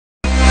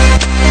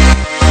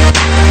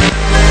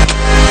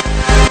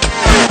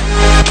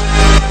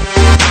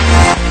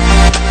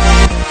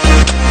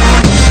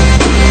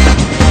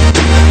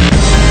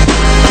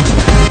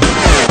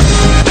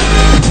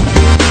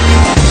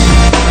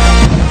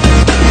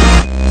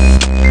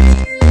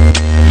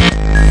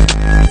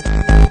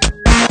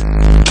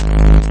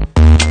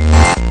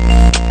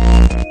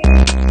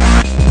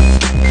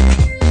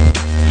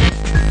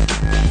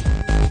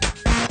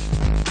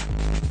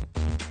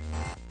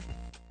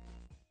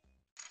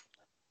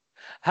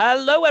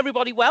Hello,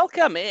 everybody.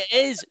 Welcome. It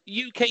is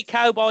UK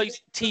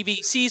Cowboys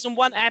TV Season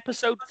 1,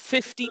 Episode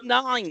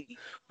 59.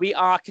 We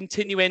are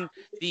continuing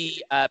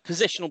the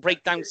positional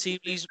breakdown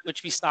series,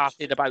 which we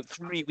started about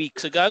 3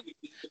 weeks ago.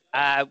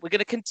 We're going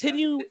to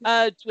continue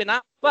doing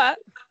that, but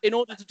in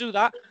order to do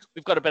that,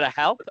 we've got a bit of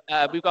help.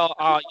 We've got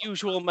our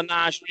usual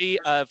menagerie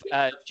of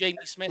Jamie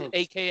Smith,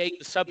 a.k.a.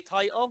 the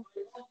Subtitle.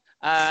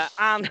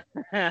 And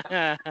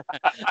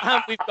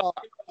we've got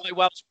my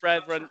Welsh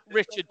brethren,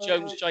 Richard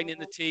Jones, joining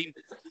the team.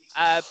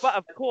 But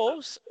of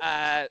course,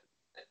 as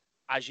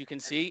you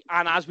can see,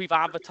 and as we've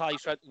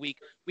advertised throughout the week,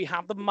 we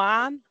have the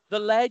man, the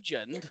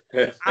legend,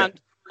 and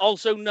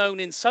also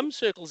known in some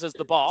circles as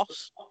the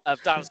boss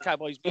of Dallas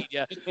Cowboys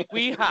Media.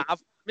 We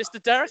have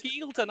Mr. Derek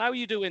Eagleton. How are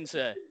you doing,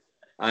 sir?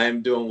 I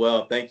am doing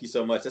well. Thank you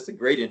so much. That's a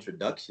great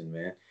introduction,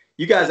 man.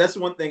 You guys, that's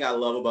one thing I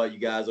love about you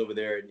guys over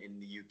there in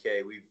the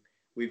UK.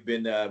 We've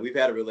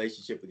had a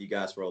relationship with you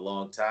guys for a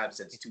long time,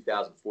 since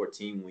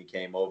 2014 when we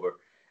came over.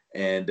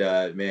 And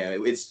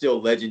man, it's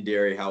still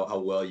legendary how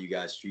well you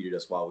guys treated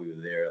us while we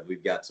were there.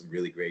 We've got some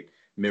really great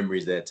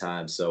memories that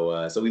time.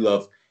 So we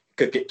love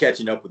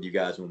catching up with you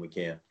guys when we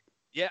can.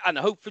 Yeah, and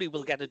hopefully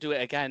we'll get to do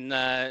it again.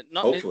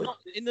 Not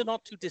in the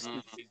not too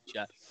distant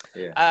future.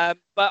 Yeah.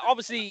 But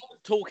obviously,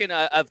 talking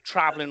of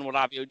traveling and what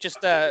have you,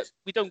 just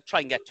we don't try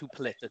and get too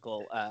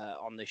political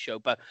on this show,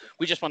 but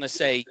we just want to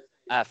say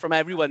from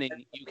everyone in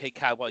UK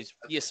Cowboys,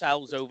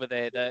 yourselves over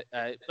there,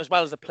 that, as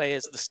well as the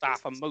players, the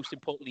staff, and most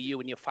importantly, you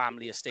and your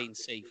family are staying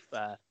safe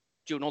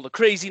during all the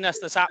craziness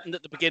that's happened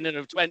at the beginning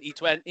of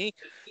 2020.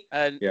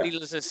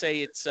 Needless to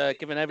say, it's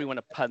given everyone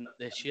a punt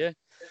this year.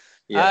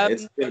 Yeah,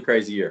 it's been a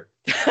crazy year.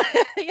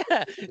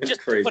 Yeah,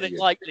 just to put it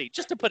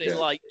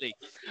lightly.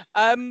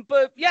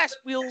 But yes,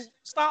 we'll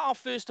start off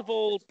first of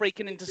all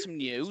breaking into some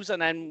news,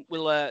 and then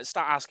we'll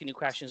start asking you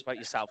questions about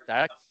yourself,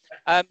 Derek.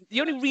 The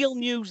only real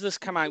news that's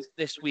come out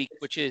this week,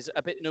 which is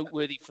a bit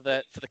noteworthy for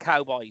the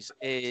Cowboys,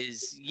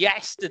 is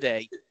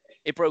yesterday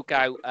it broke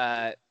out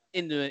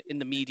in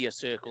the media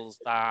circles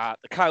that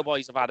the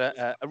Cowboys have had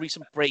a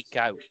recent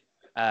breakout,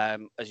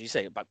 as you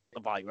say, about the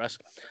virus.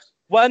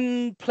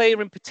 One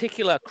player in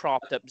particular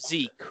cropped up,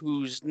 Zeke,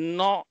 who's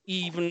not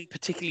even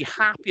particularly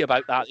happy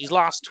about that. His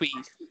last tweet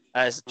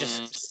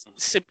just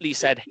simply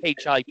said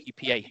HIPPA,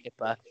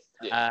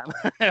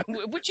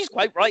 HIPAA, which is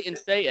quite right in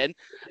saying.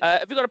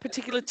 Have you got a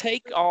particular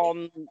take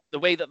on the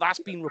way that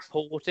that's been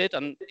reported,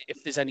 and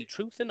if there's any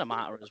truth in the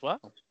matter as well?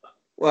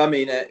 Well, I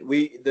mean,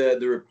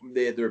 the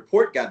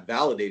report got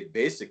validated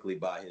basically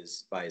by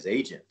his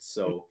agent.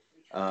 So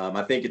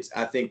I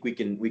think we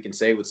can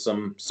say with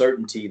some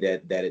certainty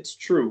that it's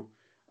true.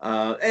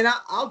 And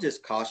I'll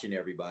just caution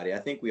everybody. I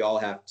think we all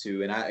have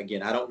to, and I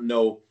don't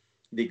know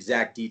the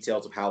exact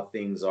details of how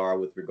things are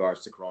with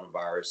regards to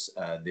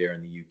coronavirus there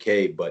in the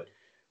UK, but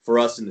for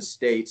us in the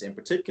States, and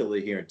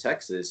particularly here in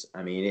Texas,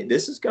 I mean,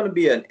 this is going to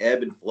be an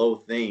ebb and flow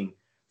thing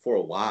for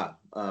a while.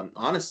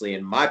 Honestly,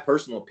 in my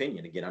personal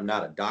opinion, again, I'm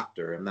not a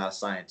doctor, I'm not a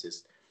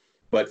scientist,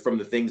 but from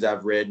the things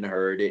I've read and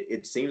heard,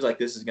 it seems like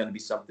this is going to be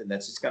something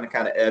that's just going to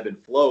kind of ebb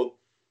and flow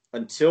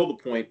until the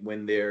point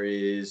when there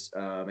is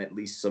at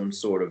least some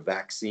sort of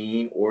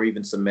vaccine or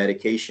even some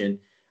medication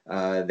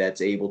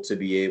that's able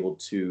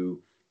to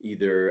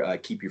either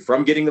keep you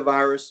from getting the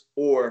virus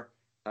or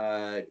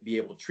be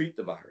able to treat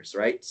the virus,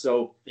 right?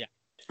 So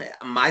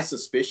my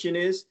suspicion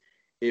is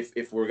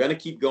if we're going to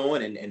keep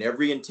going and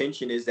every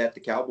intention is that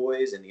the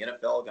Cowboys and the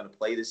NFL are going to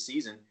play this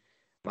season,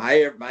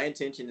 my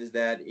intention is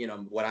that,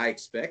 what I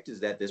expect is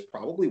that this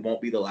probably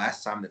won't be the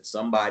last time that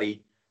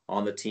somebody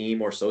on the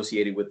team or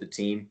associated with the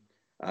team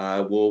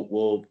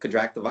will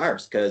contract the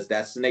virus, because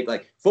that's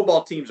like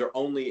football teams are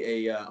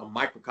only a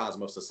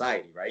microcosm of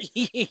society, right? So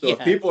if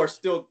people are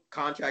still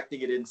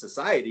contracting it in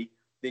society,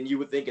 then you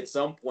would think at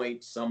some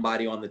point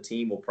somebody on the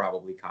team will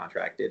probably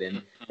contract it.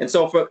 And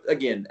so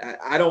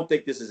I don't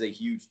think this is a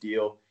huge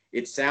deal.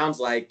 It sounds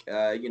like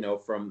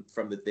from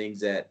the things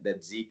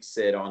that Zeke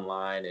said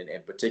online,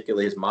 and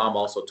particularly his mom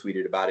also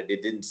tweeted about it.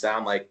 It didn't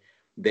sound like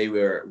they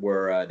were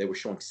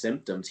showing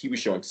symptoms. He was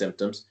showing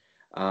symptoms.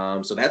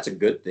 So that's a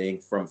good thing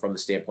from the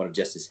standpoint of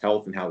just his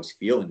health and how he's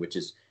feeling, which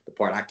is the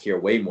part I care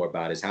way more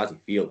about, is how's he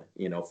feeling.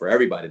 For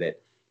everybody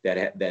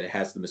that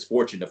has the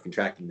misfortune of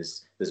contracting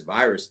this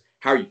virus,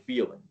 how are you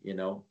feeling?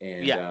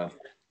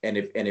 And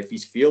if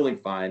he's feeling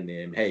fine,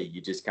 then hey, you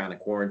just kind of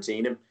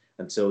quarantine him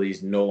until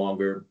he's no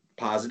longer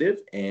positive,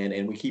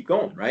 and we keep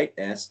going, right?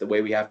 That's the way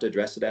we have to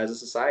address it as a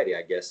society,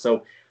 I guess.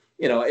 So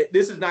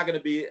this is not going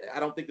to be, I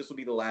don't think this will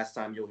be the last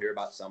time you'll hear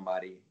about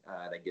somebody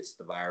that gets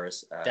the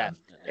virus.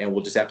 And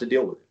we'll just have to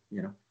deal with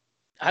it,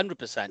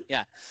 100%,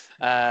 yeah.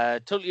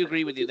 Totally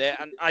agree with you there.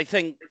 And I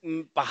think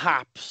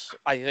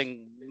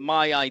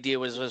my idea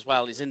was as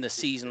well is in the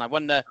season, I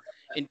wonder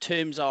in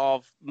terms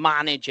of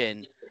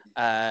managing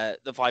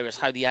the virus,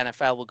 how the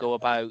NFL will go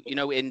about,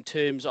 in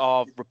terms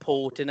of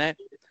reporting it.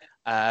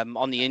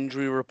 On the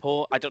injury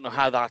report, I don't know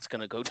how that's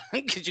going to go down,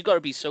 because you've got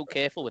to be so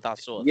careful with that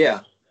sort of thing.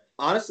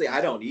 Honestly, I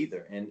don't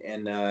either,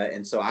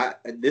 and so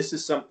this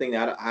is something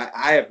that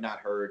I have not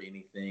heard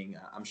anything.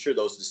 I'm sure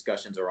those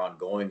discussions are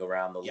ongoing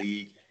around the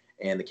league,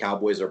 and the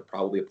Cowboys are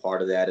probably a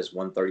part of that as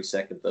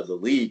 132nd of the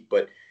league.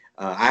 But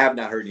I have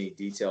not heard any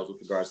details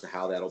with regards to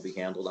how that'll be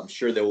handled. I'm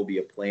sure there will be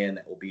a plan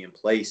that will be in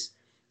place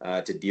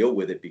to deal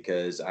with it,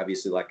 because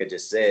obviously, like I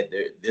just said,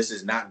 this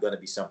is not going to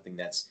be something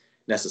that's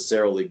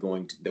necessarily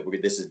going to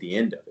this is the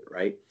end of it,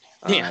 right?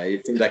 Yeah.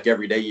 It seems like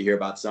every day you hear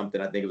about something.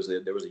 I think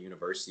there was a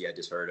university I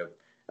just heard of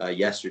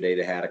yesterday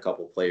that had a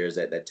couple of players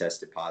that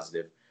tested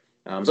positive.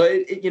 So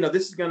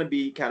this is going to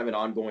be kind of an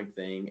ongoing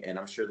thing, and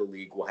I'm sure the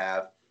league will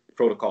have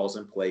protocols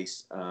in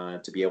place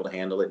to be able to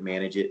handle it,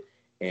 manage it,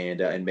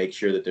 and make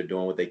sure that they're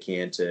doing what they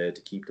can to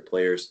keep the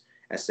players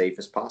as safe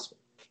as possible.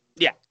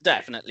 Yeah,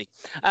 definitely.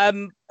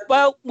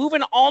 Well,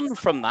 moving on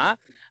from that,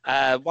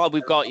 while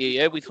we've got you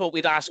here, we thought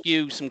we'd ask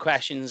you some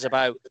questions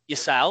about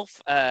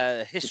yourself,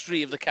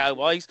 history of the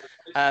Cowboys.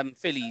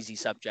 Fairly easy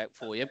subject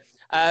for you.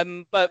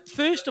 But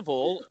first of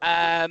all,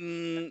 as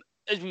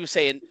we were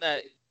saying,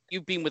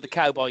 you've been with the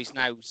Cowboys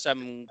now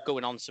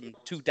going on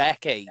 2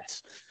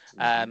 decades.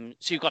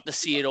 So you've got to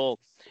see it all.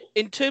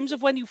 In terms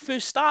of when you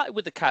first started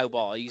with the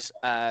Cowboys,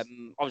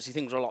 obviously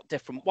things are a lot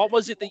different. What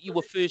was it that you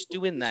were first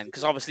doing then?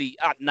 Because obviously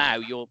now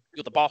you're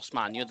the boss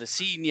man, you're the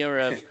senior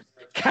of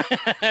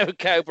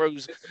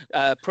Cowboys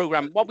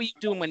program. What were you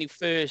doing when you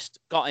first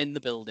got in the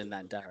building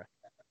then, Derek?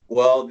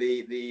 Well,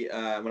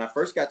 when I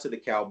first got to the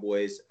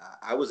Cowboys,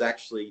 I was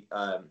actually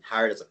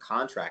hired as a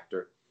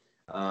contractor.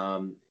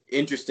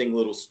 Interesting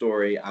little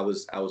story. I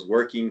was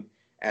working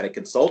at a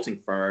consulting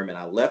firm, and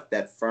I left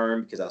that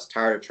firm because I was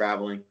tired of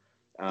traveling.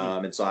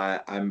 And so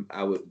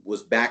I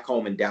was back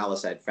home in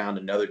Dallas. I had found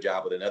another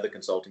job with another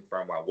consulting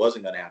firm where I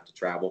wasn't going to have to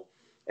travel.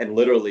 And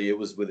literally, it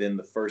was within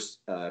the first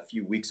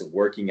few weeks of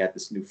working at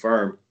this new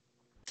firm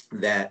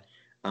that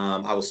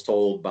I was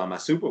told by my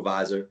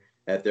supervisor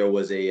that there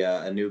was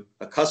a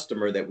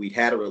customer that we'd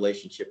had a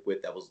relationship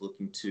with that was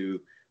looking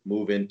to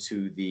move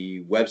into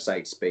the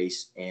website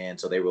space. And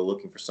so they were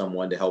looking for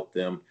someone to help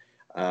them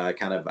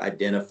kind of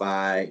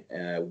identify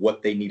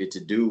what they needed to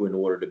do in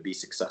order to be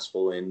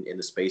successful in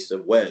the space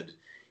of web.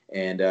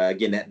 And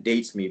again, that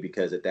dates me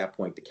because at that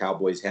point the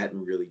Cowboys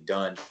hadn't really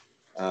done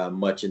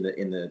much in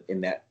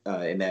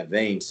that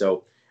vein.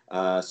 So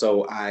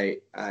I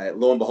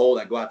lo and behold,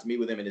 I go out to meet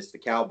with them, and it's the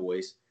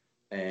Cowboys,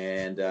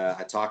 and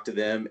I talk to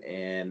them,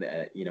 and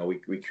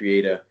we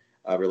create a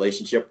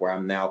relationship where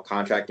I'm now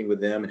contracting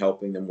with them and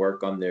helping them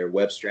work on their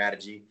web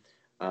strategy.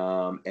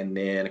 And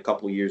then a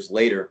couple of years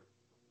later,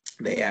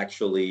 they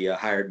actually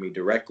hired me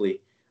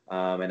directly,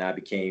 and I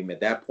became at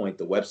that point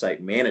the website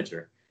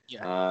manager.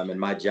 Yeah. And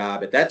my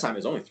job at that time,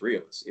 was only 3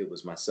 of us. It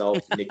was myself,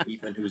 Nick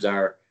Eatman, who's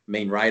our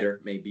main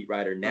beat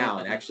writer now,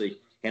 and actually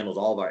handles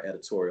all of our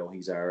editorial.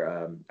 He's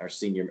our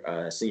senior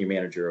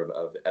manager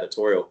of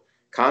editorial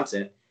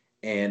content,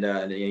 and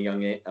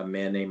a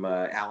man named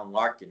Alan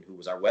Larkin, who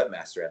was our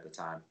webmaster at the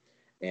time.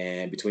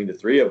 And between the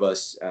 3 of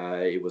us,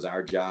 it was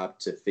our job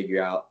to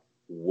figure out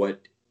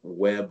what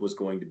web was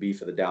going to be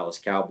for the Dallas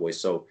Cowboys.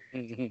 So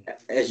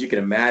as you can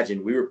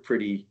imagine, we were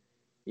pretty,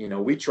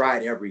 we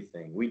tried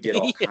everything. We did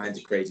all kinds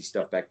of crazy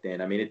stuff back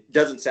then. I mean, it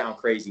doesn't sound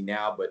crazy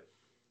now, but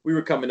we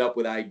were coming up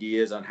with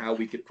ideas on how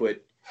we could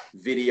put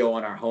video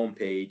on our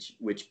homepage,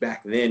 which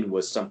back then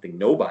was something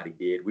nobody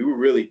did.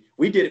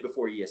 We did it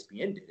before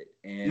ESPN did it.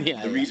 And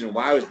the reason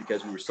why was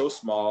because we were so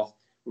small,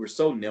 we were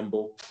so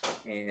nimble,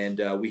 and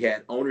we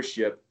had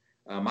ownership.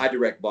 My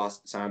direct boss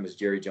at the time was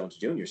Jerry Jones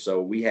Jr.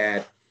 So we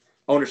had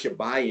ownership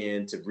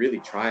buy-in to really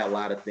try a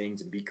lot of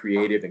things and be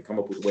creative and come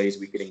up with ways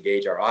we could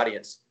engage our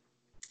audience.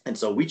 And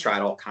so we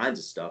tried all kinds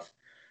of stuff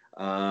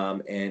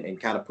and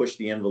kind of pushed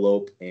the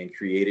envelope and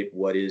created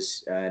what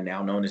is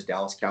now known as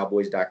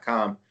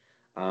DallasCowboys.com.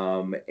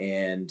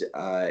 And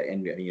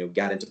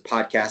got into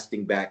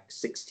podcasting back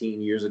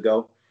 16 years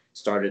ago.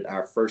 Started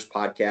our first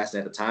podcast, and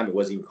at the time it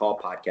wasn't even called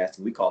podcasting.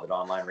 We called it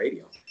online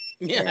radio.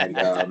 Yeah.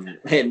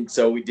 And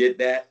so we did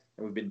that,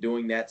 and we've been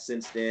doing that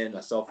since then,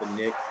 myself and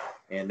Nick.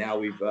 And now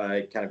we've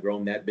kind of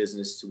grown that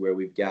business to where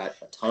we've got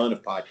a ton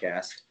of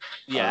podcasts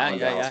on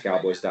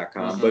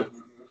DallasCowboys.com. Mm-hmm. But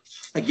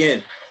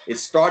again, it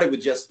started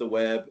with just the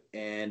web,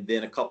 and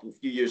then a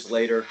few years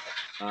later,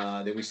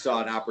 then we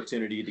saw an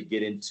opportunity to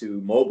get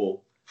into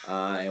mobile,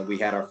 and we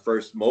had our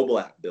first mobile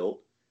app built.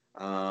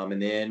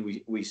 And then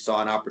we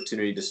saw an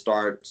opportunity to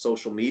start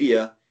social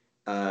media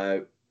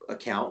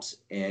accounts.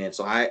 And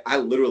so I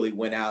literally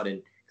went out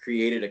and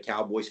created a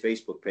Cowboys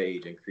Facebook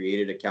page and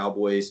created a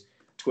Cowboys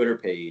Twitter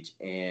page.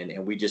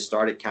 And we just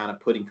started kind of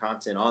putting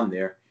content on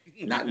there,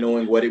 not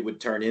knowing what it would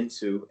turn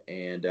into,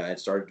 and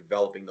started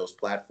developing those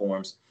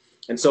platforms.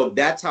 And so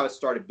that's how it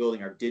started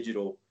building our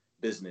digital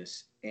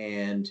business.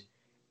 And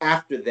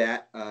after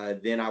that,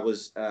 then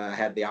I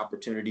had the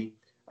opportunity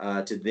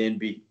to then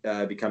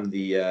become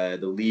the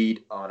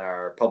lead on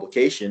our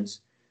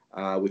publications,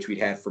 which we'd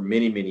had for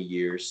many, many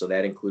years. So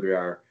that included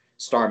our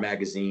Star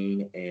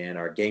Magazine and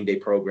our game day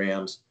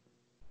programs.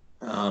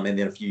 And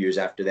then a few years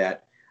after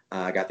that,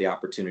 I got the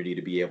opportunity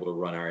to be able to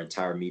run our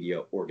entire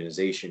media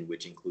organization,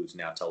 which includes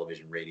now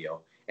television,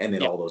 radio, and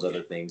then all those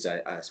other things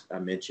I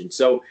mentioned.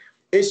 So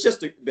It's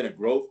just been a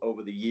growth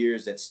over the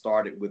years that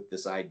started with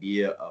this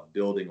idea of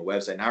building a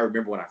website. And I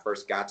remember when I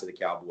first got to the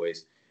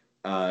Cowboys,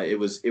 it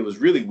was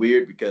really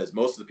weird because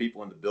most of the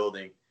people in the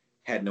building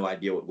had no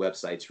idea what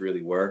websites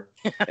really were.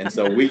 And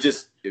so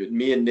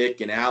me and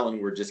Nick and Alan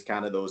were just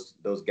kind of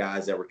those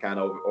guys that were kind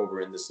of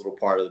over in this little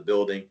part of the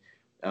building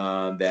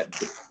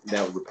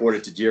that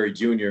reported to Jerry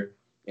Jr.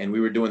 And we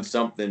were doing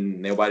something.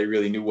 Nobody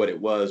really knew what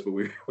it was, but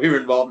we were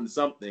involved in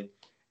something.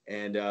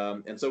 And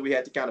so we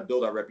had to kind of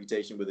build our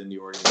reputation within the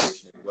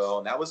organization as well.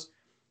 And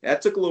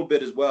that took a little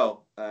bit as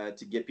well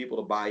to get people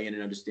to buy in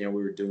and understand what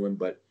we were doing.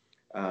 But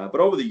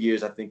over the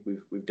years, I think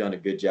we've done a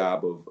good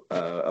job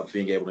of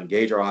being able to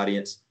engage our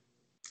audience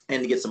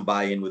and to get some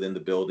buy-in within the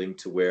building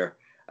to where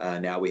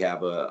now we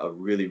have a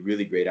really,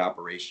 really great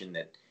operation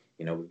that,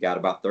 we've got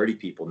about 30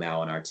 people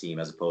now on our team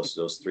as opposed to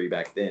those 3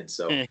 back then.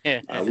 So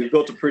we've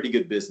built a pretty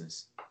good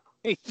business.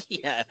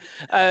 Yeah.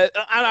 And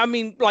I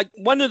mean, like,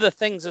 one of the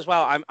things as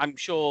well, I'm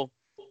sure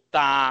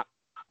that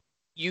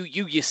you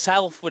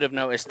yourself would have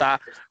noticed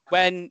that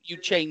when you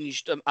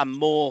changed a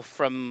more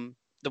from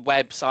the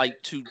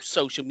website to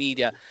social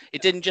media,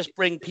 it didn't just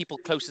bring people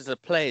closer to the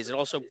players, it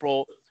also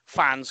brought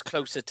fans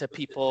closer to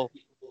people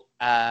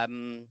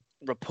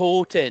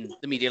reporting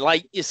the media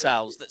like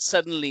yourselves, that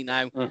suddenly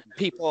now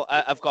people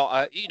have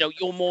got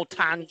you're more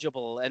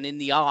tangible and in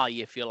the eye,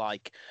 if you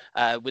like,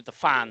 with the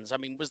fans. I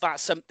mean, was that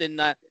something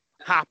that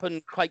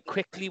happened quite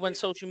quickly when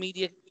social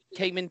media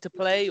came into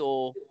play,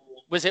 or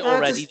was it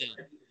already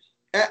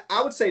there?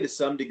 I would say to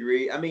some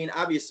degree. I mean,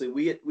 obviously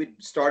we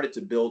started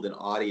to build an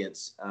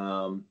audience,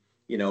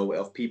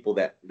 of people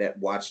that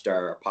watched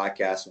our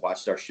podcasts,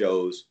 watched our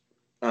shows.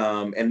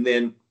 And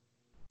then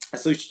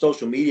as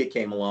social media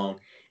came along,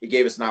 it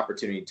gave us an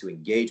opportunity to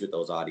engage with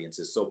those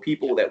audiences. So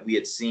people that we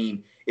had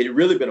seen, it had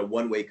really been a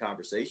one-way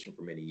conversation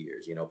for many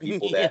years,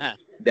 people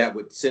that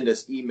would send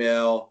us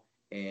email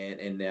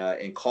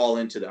and call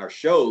into our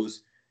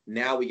shows.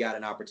 Now we got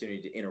an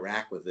opportunity to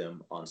interact with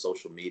them on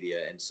social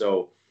media. And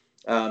so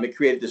it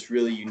created this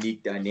really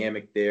unique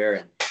dynamic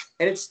there.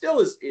 And it still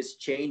is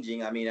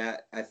changing. I mean,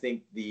 I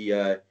think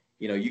you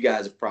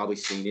guys have probably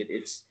seen it.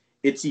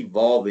 It's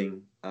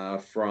evolving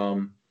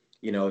from,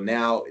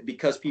 now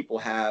because people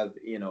have,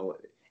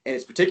 and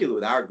it's particularly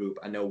with our group.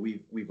 I know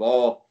we've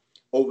all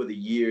over the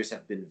years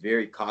have been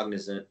very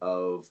cognizant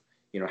of,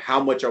 how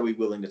much are we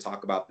willing to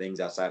talk about things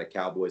outside of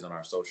Cowboys on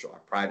our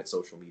private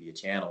social media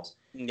channels.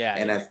 Yeah.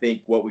 And I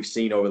think what we've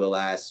seen over the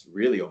last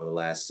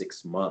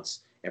 6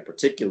 months, and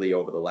particularly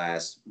over the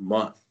last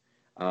month,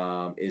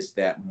 is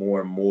that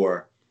more and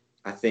more,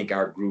 I think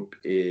our group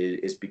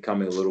is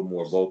becoming a little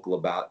more vocal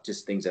about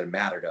just things that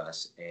matter to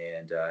us.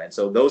 And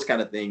so those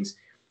kind of things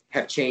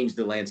have changed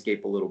the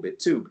landscape a little bit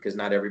too, because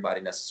not everybody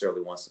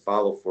necessarily wants to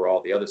follow for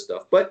all the other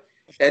stuff, but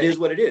that is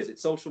what it is.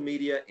 It's social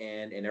media,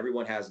 and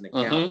everyone has an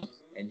account,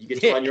 and you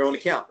get to run your own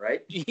account,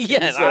 right?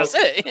 Yeah, that's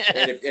it.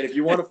 and if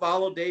you want to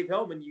follow Dave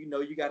Hellman,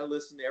 you got to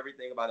listen to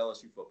everything about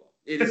LSU football.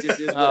 It is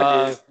just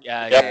what it is.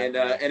 Yeah.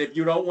 And if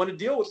you don't want to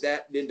deal with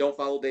that, then don't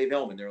follow Dave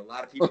Hellman. There are a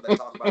lot of people that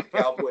talk about the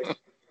Cowboys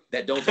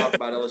that don't talk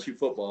about LSU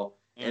football.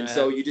 And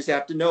so you just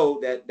have to know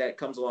that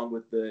comes along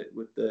with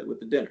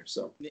the dinner.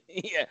 So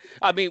yeah,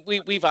 I mean,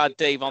 we've had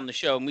Dave on the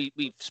show, and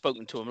we've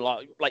spoken to him a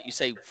lot, like you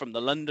say, from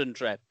the London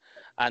trip.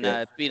 And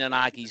being an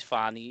Aggies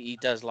fan, he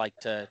does like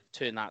to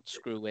turn that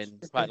screw in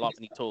quite a lot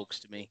when he talks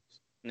to me.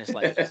 And it's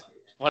like,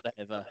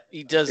 whatever.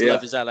 He does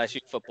love his LSU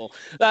football.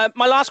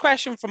 My last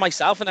question for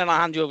myself, and then I'll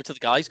hand you over to the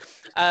guys,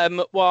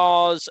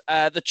 was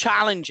the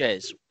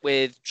challenges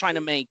with trying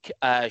to make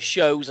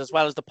shows as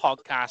well as the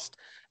podcast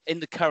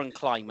in the current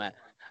climate.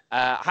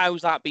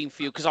 How's that been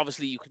for you? Because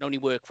obviously you can only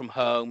work from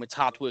home. It's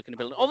hard to work in a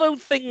building. Although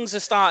things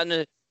are starting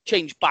to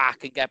change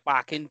back and get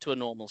back into a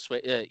normal,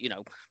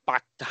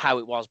 back to how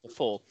it was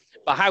before.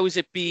 But how has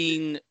it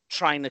been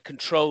trying to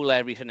control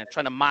everything and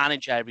trying to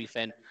manage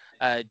everything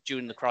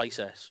during the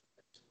crisis?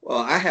 Well,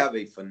 I have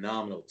a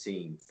phenomenal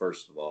team,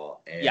 first of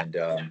all.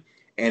 And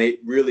it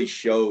really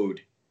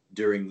showed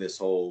during this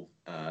whole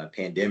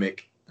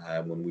pandemic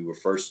when we were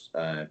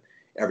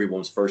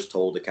everyone's first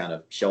told to kind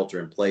of shelter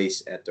in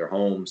place at their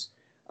homes.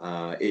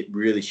 It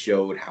really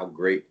showed how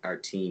great our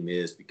team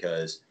is,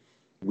 because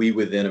we,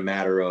 within a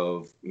matter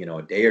of,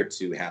 a day or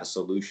two, had a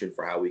solution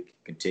for how we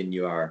could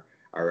continue our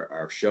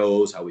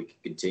shows, how we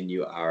could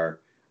continue our,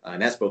 and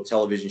that's both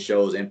television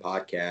shows and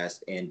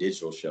podcasts and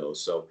digital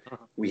shows. So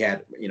we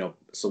had,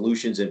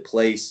 solutions in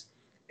place,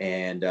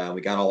 and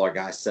we got all our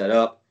guys set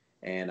up,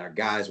 and our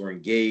guys were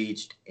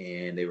engaged,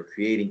 and they were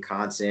creating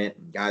content,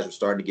 and guys were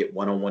starting to get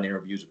one-on-one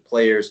interviews with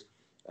players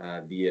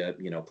via,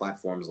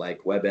 platforms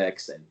like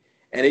WebEx.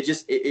 And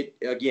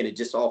it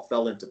just all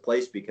fell into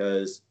place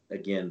because,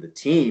 again, the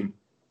team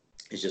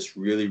is just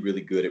really, really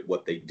good at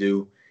what they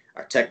do.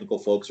 Our technical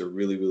folks are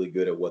really, really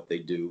good at what they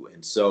do.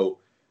 And so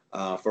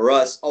for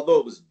us, although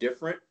it was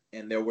different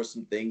and there were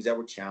some things that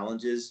were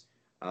challenges,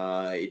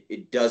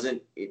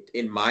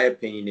 in my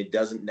opinion, it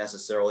doesn't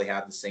necessarily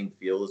have the same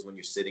feel as when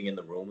you're sitting in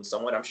the room with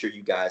someone. I'm sure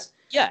you guys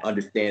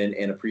understand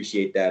and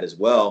appreciate that as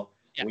well.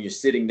 when you're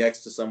sitting next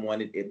to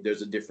someone,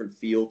 there's a different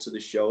feel to the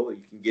show.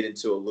 You can get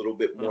into a little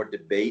bit more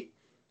debate.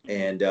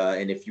 And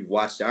if you've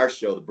watched our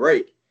show, The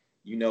Break,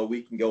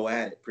 we can go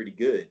at it pretty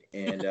good.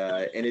 And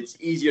and it's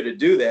easier to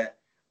do that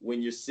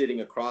when you're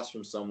sitting across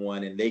from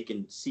someone and they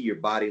can see your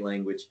body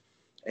language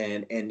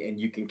and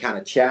you can kind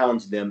of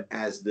challenge them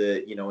as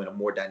in a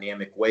more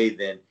dynamic way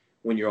than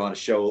when you're on a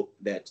show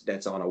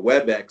that's on a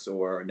WebEx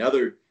or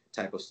another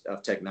type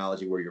of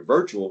technology where you're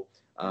virtual,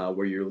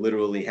 where you're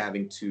literally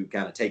having to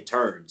kind of take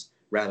turns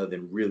rather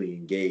than really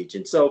engage.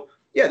 And so,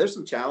 yeah, there's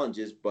some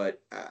challenges,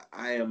 but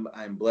I'm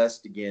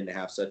blessed again to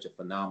have such a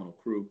phenomenal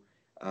crew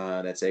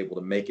that's able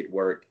to make it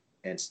work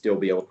and still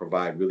be able to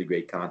provide really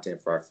great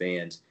content for our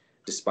fans,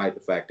 despite the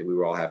fact that we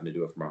were all having to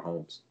do it from our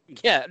homes.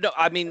 Yeah, no,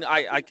 I mean,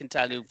 I can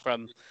tell you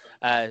from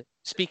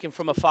speaking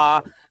from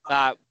afar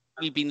that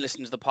we've been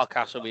listening to the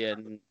podcast over here,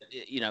 and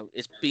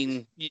it's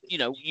been,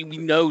 we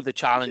know the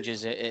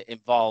challenges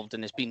involved,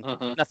 and it's been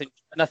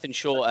nothing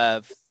short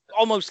of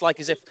almost like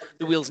as if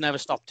the wheels never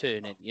stop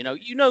turning.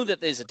 You know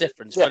that there's a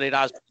difference, but it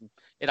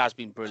has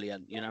been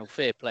brilliant.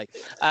 Fair play.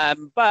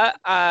 But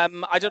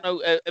I don't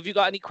know. Have you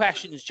got any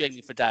questions,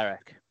 Jamie, for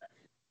Derek?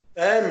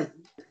 I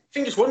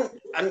think just one,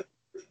 and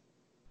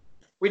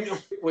we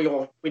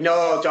know.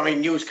 I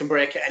mean, news can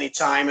break at any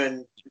time,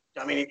 and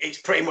I mean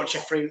it's pretty much a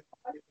free.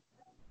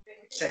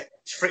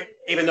 It's free,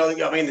 even though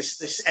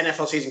this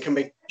NFL season can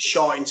be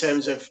short in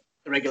terms of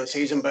the regular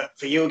season, but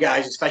for you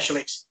guys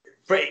especially, it's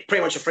pretty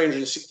much a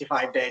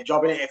 365-day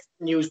job. And if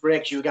news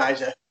breaks, you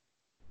guys are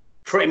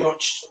pretty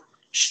much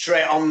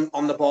straight on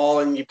the ball,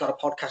 and you've got a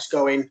podcast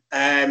going.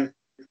 And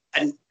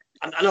I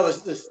know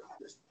there's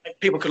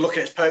people could look at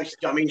it as perks.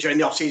 During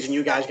the off season,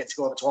 you guys get to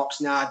go over to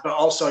Oxnard, but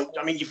also,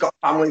 you've got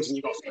families and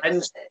you've got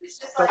friends.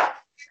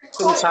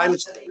 So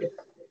sometimes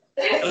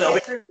a little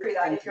bit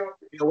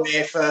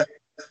away for.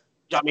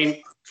 I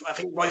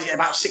think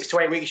about 6 to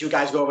 8 weeks you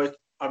guys go over,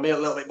 or maybe a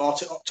little bit more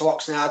to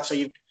Oxnard. So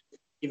you've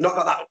not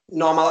got that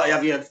normality,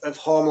 have you, of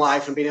home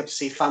life and being able to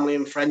see family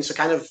and friends. So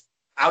kind of,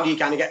 how do you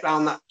kind of get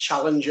around that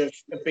challenge of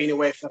being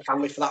away from the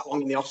family for that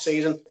long in the off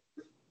season?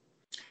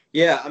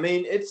 Yeah, I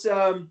mean, it's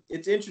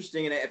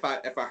interesting, and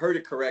if I heard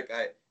it correct,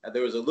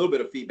 there was a little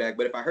bit of feedback,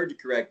 but if I heard you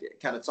correct,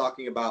 kind of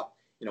talking about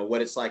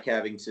what it's like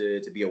having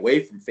to be away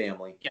from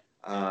family,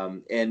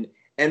 and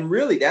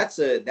really that's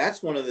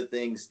one of the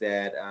things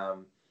that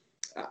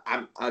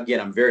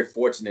I'm very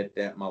fortunate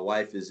that my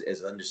wife is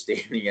as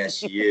understanding as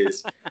she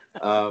is.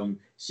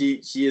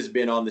 She has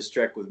been on this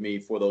trek with me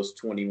for those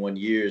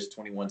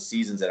 21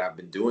 seasons that I've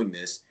been doing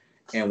this,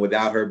 and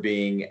without her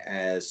being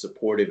as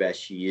supportive as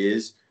she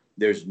is,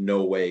 there's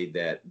no way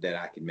that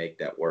I can make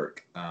that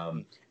work.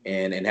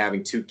 And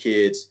having 2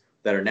 kids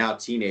that are now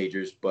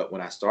teenagers, but when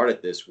I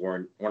started this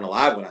weren't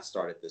alive when I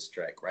started this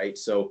trek, right?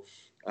 So,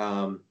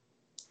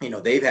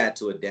 they've had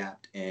to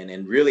adapt,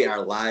 and really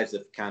our lives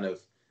have kind of,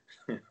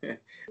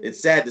 it's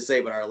sad to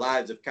say, but our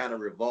lives have kind of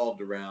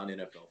revolved around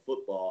NFL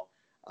football.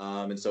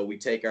 And so we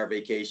take our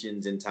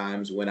vacations in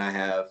times when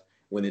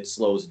it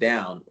slows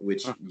down,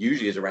 which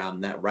usually is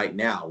around that right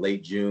now,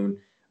 late June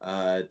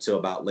to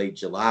about late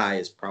July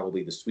is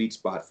probably the sweet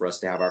spot for us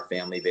to have our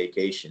family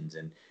vacations.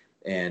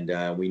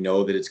 And we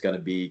know that it's going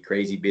to be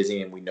crazy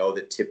busy. And we know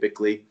that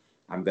typically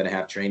I'm going to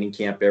have training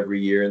camp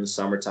every year in the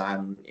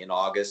summertime in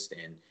August.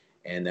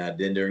 And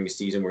then during the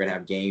season, we're going to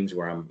have games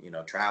where I'm,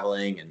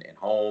 traveling and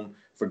home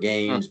for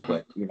games.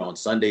 But, on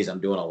Sundays, I'm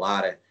doing a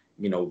lot of,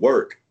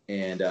 work.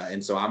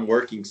 And so I'm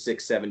working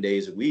 6-7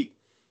 days a week.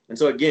 And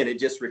so, again, it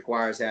just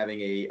requires having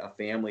a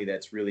family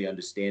that's really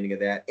understanding of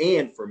that.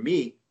 And for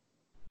me,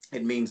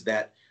 it means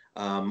that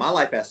my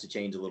life has to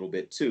change a little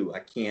bit, too. I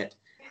can't,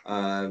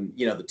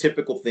 the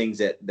typical things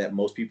that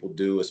most people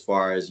do as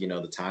far as,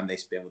 the time they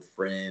spend with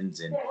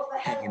friends and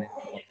hanging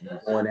out and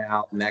going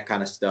out and that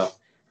kind of stuff.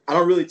 I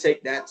don't really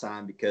take that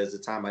time because the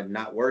time I'm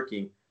not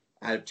working,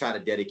 I try to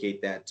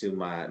dedicate that to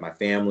my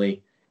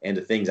family and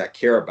the things I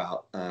care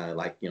about,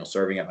 like,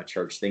 serving at my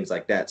church, things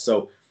like that.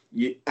 So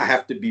I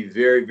have to be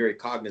very, very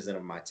cognizant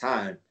of my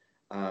time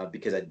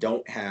because I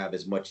don't have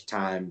as much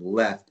time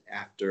left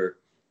after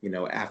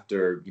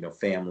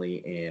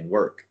family and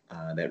work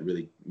that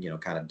really,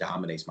 kind of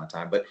dominates my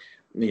time. But,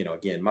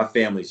 again, my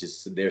family's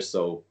just, they're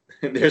so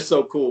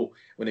cool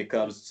when it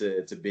comes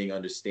to being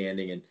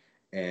understanding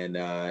and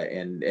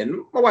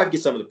my wife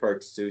gets some of the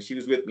perks too. She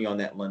was with me on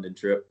that London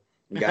trip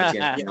and got a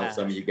chance to know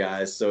some of you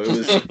guys. So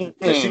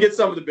she gets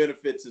some of the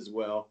benefits as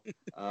well.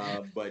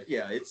 But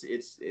yeah,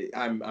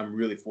 I'm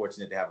really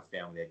fortunate to have a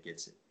family that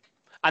gets it.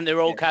 And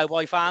they're all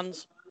Cowboy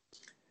fans?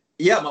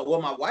 Yeah, my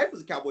wife was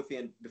a Cowboy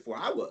fan before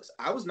I was.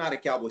 I was not a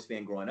Cowboys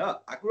fan growing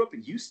up. I grew up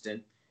in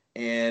Houston,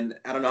 and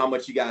I don't know how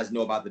much you guys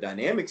know about the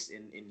dynamics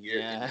in here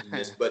in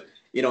this, but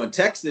in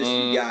Texas,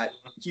 you got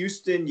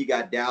Houston, you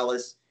got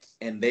Dallas,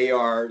 and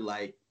they're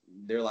like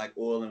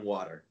oil and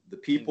water. The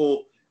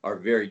people are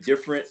very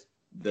different.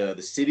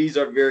 The cities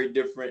are very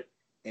different,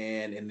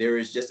 and there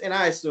is just, and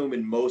I assume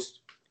in most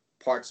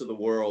parts of the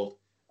world,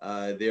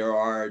 There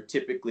are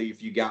typically,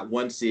 if you got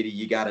one city,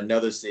 you got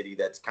another city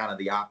that's kind of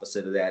the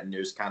opposite of that, and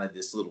there's kind of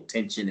this little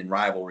tension and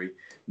rivalry.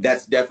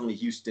 That's definitely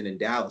Houston and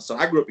Dallas. So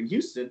I grew up in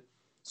Houston,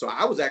 so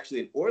I was actually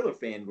an Oilers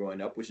fan growing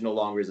up, which no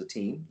longer is a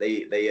team.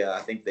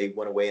 I think they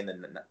went away in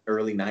the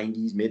early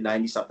 '90s, mid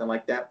 '90s, something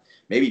like that,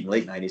 maybe even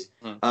late '90s.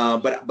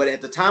 But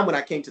at the time when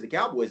I came to the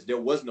Cowboys,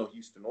 there was no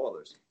Houston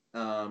Oilers,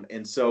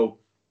 and so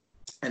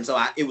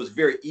it was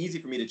very easy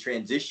for me to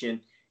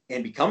transition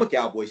and become a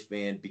Cowboys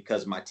fan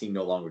because my team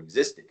no longer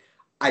existed.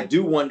 I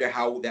do wonder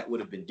how that would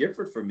have been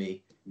different for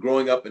me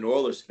growing up an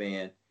Oilers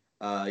fan,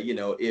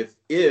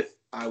 if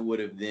I would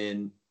have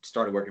then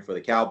started working for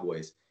the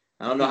Cowboys.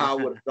 I don't know how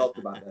I would have felt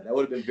about that. That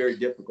would have been very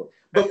difficult.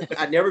 But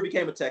I never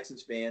became a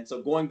Texans fan,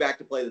 so going back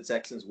to play the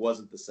Texans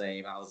wasn't the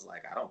same. I was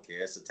like, I don't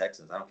care. It's the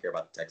Texans. I don't care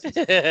about the Texans.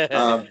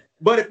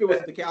 But if it was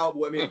the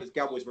Cowboys, if it's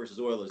Cowboys versus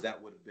Oilers,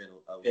 that would have been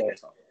a little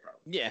tougher.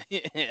 Yeah.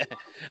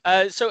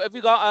 So have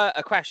you got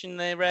a question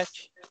there,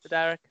 Rich, for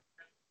Derek?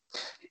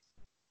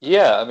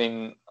 Yeah, I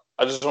mean,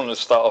 I just want to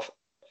start off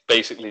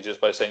basically just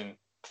by saying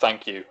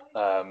thank you,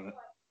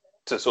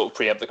 to sort of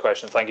preempt the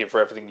question. Thank you for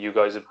everything you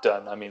guys have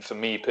done. I mean, for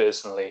me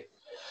personally,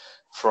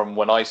 from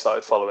when I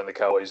started following the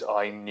Cowboys,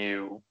 I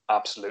knew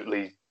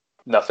absolutely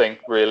nothing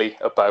really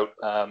about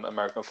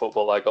American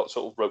football. I got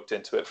sort of roped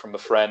into it from a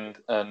friend,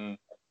 and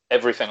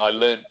everything I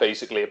learned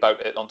basically about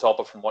it on top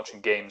of from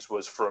watching games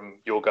was from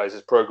your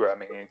guys'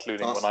 programming,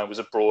 including when I was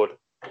abroad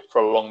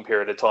for a long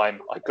period of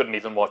time. I couldn't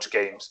even watch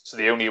games. So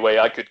the only way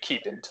I could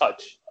keep in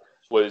touch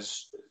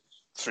was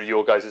through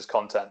your guys'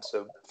 content.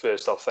 So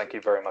first off, thank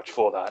you very much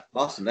for that.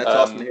 Awesome. That's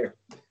awesome to hear.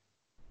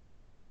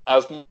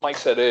 As Mike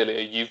said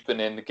earlier, you've been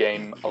in the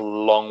game a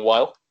long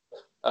while.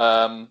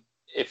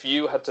 If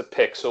you had to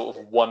pick sort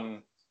of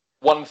one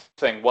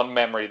thing, one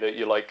memory that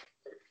you like,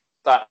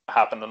 that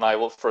happened, and I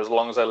will, for as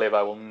long as I live,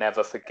 I will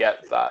never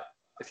forget that.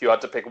 If you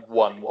had to pick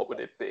one, what would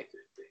it be?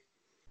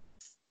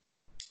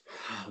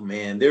 Oh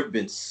man, there have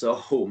been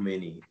so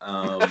many.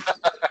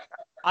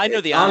 I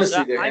know the honestly,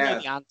 answer. I know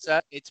the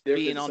answer. It's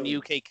being on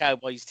UK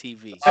Cowboys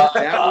TV.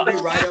 That would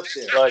be right up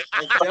there. Right.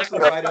 That's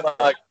definitely right up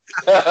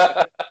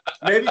there.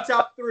 Maybe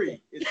top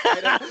 3. It's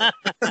right up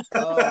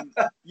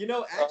there.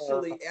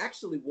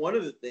 Actually, one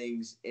of the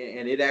things,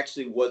 and it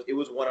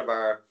was one of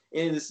our,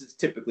 and this is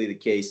typically the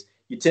case,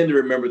 you tend to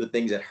remember the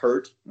things that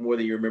hurt more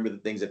than you remember the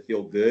things that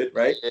feel good,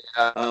 right?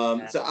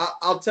 So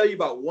I'll tell you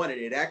about one, and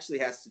it actually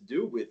has to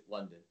do with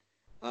London.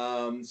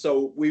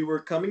 So we were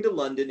coming to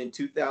London in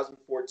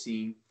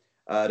 2014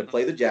 to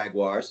play the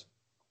Jaguars,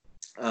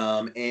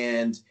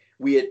 and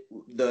we had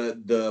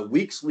the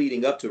weeks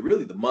leading up to it,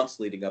 really the months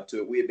leading up to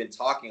it, we had been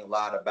talking a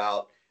lot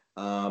about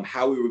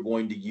how we were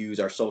going to use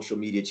our social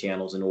media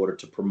channels in order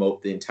to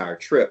promote the entire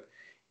trip.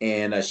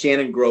 And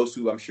Shannon Gross,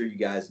 who I'm sure you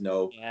guys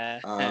know,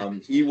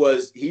 he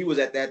was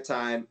at that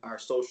time our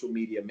social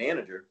media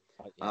manager.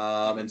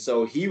 And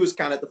so he was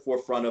kind of at the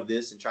forefront of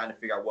this and trying to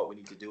figure out what we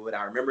need to do. And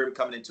I remember him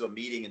coming into a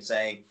meeting and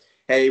saying,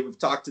 hey, we've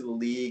talked to the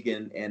league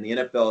and the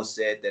NFL has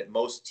said that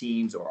most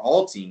teams or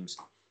all teams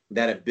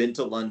that have been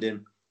to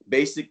London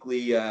basically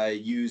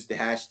use the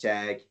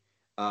hashtag,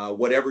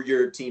 whatever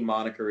your team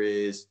moniker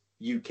is,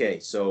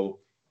 UK. So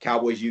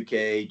Cowboys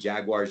UK,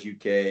 Jaguars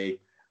UK,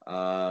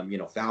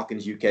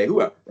 Falcons UK,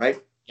 whoever, right?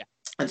 Yeah.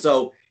 And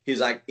so he's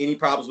like, any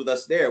problems with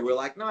us there? We're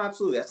like, no,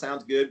 absolutely. That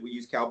sounds good. We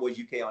use Cowboys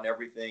UK on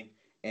everything.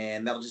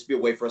 And that'll just be a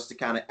way for us to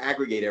kind of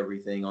aggregate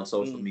everything on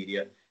social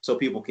media so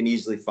people can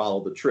easily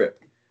follow the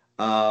trip.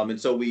 And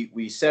so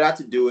we set out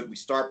to do it. We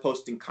start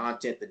posting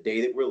content the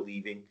day that we're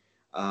leaving.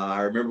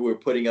 I remember we were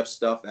putting up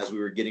stuff as we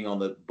were getting on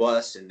the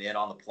bus and then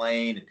on the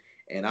plane.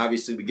 And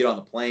obviously we get on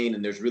the plane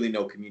and there's really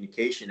no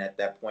communication at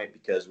that point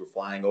because we're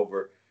flying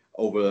over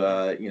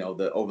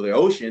the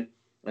ocean.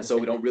 And so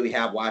we don't really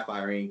have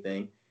Wi-Fi or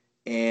anything.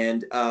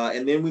 And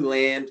then we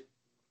land.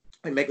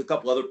 We make a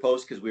couple other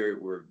posts because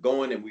we're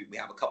going and we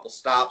have a couple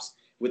stops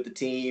with the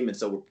team. And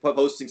so we're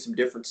posting some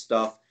different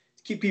stuff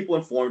to keep people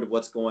informed of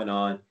what's going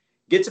on.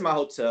 Get to my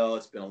hotel.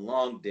 It's been a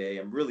long day.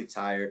 I'm really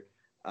tired.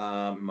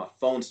 My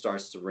phone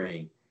starts to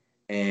ring.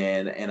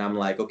 And I'm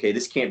like, okay,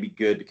 this can't be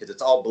good because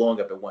it's all blowing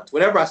up at once.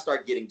 Whenever I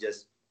start getting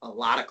just a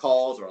lot of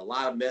calls or a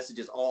lot of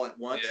messages all at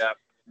once,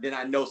 then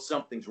I know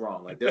something's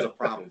wrong. Like there's a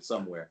problem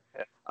somewhere.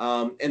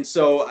 And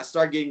so I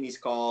start getting these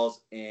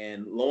calls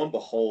and lo and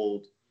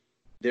behold,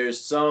 there's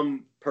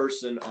some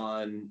person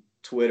on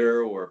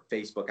Twitter or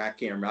Facebook, I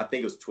can't remember, I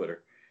think it was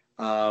Twitter,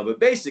 but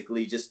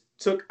basically just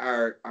took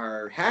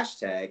our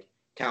hashtag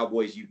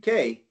Cowboys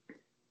UK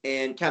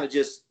and kind of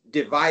just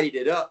divided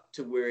it up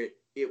to where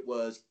it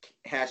was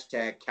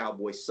hashtag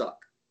Cowboys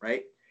suck,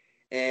 right?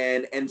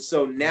 And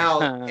so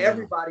now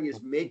everybody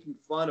is making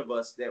fun of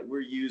us that we're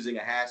using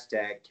a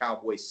hashtag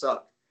Cowboys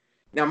suck.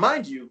 Now,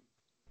 mind you,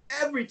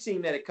 every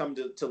team that had come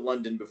to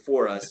London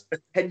before us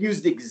had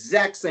used the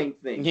exact same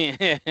thing.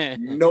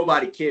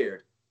 Nobody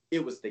cared.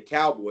 It was the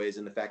Cowboys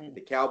and the fact that the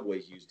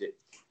Cowboys used it.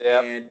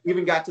 And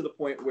even got to the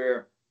point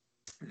where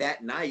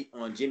that night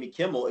on Jimmy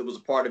Kimmel, it was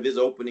a part of his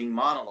opening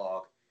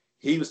monologue.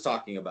 He was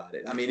talking about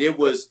it. I mean, it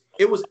was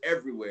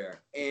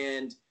everywhere.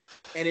 And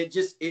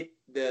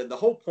the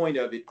whole point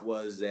of it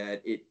was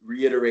that it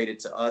reiterated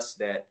to us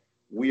that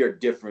we are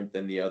different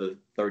than the other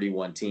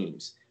 31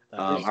 teams.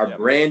 Our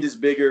brand is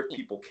bigger.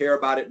 People care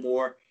about it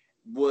more.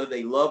 Whether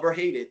they love or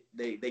hate it,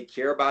 they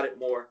care about it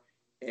more.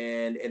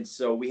 And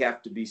so we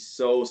have to be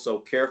so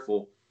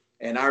careful.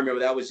 And I remember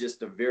that was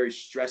just a very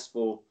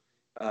stressful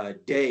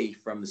day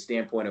from the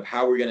standpoint of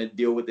how we're going to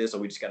deal with this. Are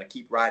we just going to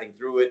keep riding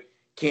through it?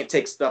 Can't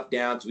take stuff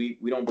down. So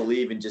we don't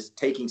believe in just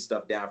taking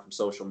stuff down from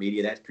social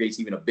media. That creates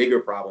even a bigger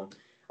problem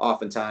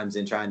oftentimes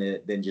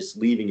than just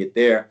leaving it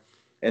there.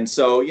 And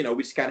so,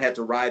 we just kind of had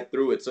to ride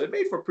through it. So it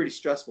made for a pretty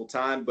stressful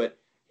time, but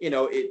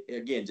it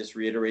again just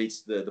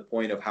reiterates the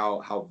point of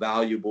how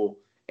valuable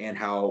and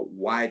how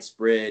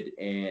widespread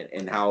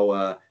and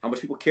how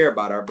much people care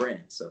about our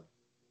brand. So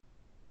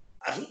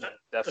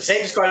the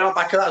same is going on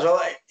back of that as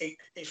well.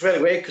 It's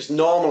really weird because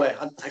normally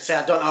I say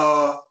I don't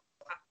know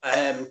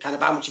kind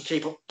of how much you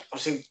keep up.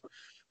 Obviously,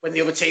 when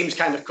the other teams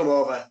kind of come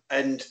over,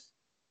 and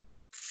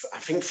I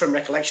think from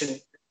recollection,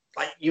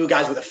 like you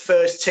guys were the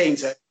first team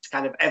to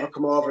kind of ever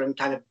come over and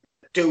kind of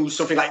do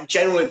something like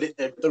generally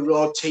the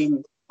road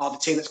team or the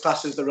team that's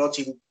classed as the road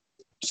team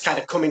just kind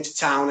of come into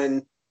town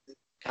and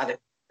kind of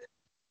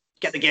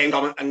get the game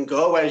on and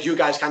go. Whereas you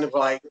guys kind of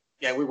like,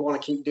 yeah, we want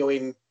to keep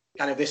doing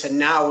kind of this. And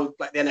now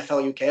like the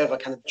NFL UK have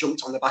kind of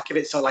jumped on the back of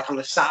it. So like on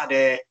a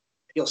Saturday,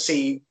 you'll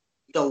see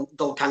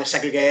they'll kind of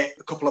segregate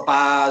a couple of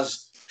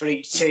bars for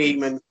each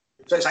team. And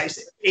so it's like,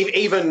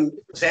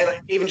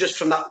 even just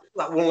from that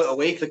one little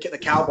week, the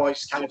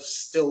Cowboys kind of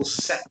still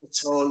set the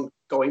tone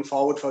going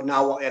forward for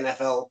now what the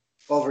NFL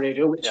over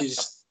do, which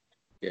is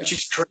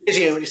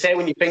crazy. And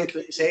when you think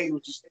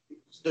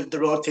that the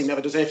road team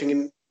never does anything,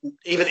 and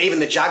even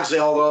the Jags,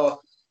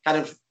 although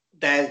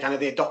they're kind of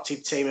the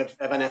adopted team of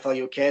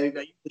NFL UK,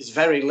 there's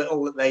very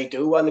little that they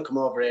do when they come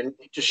over in.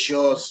 It just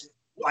shows,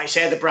 like I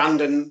say, the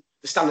brand and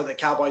the standard that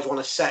Cowboys want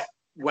to set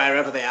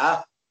wherever they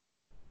are.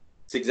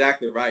 It's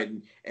exactly right.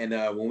 And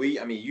when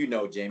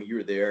Jamie, you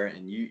were there,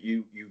 and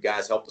you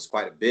guys helped us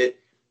quite a bit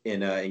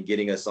in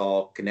getting us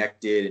all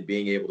connected and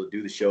being able to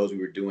do the shows we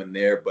were doing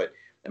there. But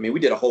I mean, we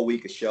did a whole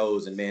week of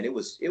shows, and man, it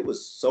was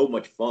so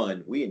much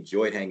fun. We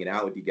enjoyed hanging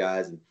out with you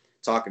guys and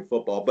talking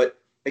football. But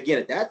again,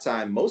 at that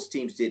time, most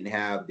teams didn't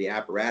have the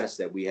apparatus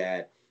that we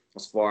had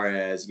as far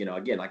as,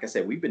 again, like I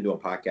said, we've been doing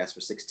podcasts for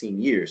 16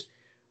 years.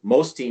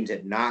 Most teams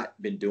had not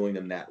been doing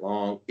them that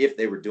long, if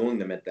they were doing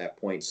them at that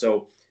point.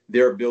 So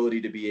their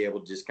ability to be able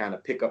to just kind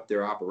of pick up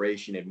their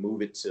operation and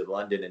move it to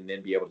London and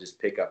then be able to just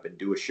pick up and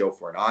do a show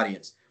for an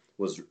audience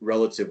was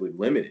relatively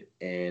limited.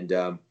 And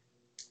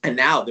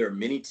now there are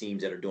many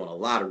teams that are doing a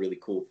lot of really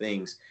cool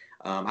things.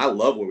 I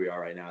love where we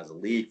are right now as a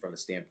league from the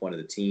standpoint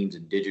of the teams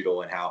and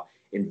digital and how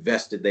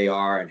invested they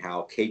are and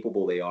how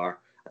capable they are.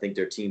 I think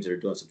there are teams that are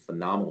doing some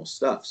phenomenal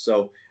stuff.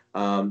 So,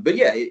 but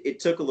yeah,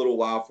 it took a little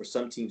while for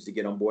some teams to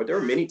get on board. There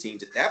were many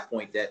teams at that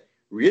point that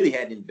really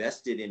hadn't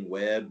invested in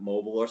web,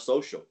 mobile, or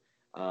social.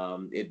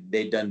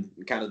 They'd done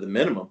kind of the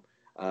minimum.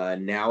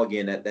 Now,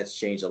 again, that's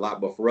changed a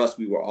lot. But for us,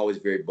 we were always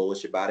very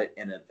bullish about it.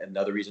 And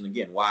another reason,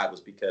 again, why was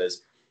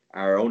because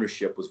our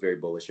ownership was very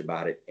bullish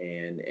about it.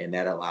 And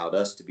that allowed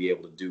us to be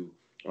able to do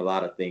a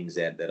lot of things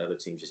that other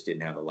teams just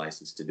didn't have a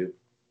license to do.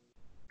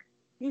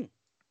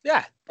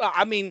 Yeah,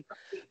 I mean,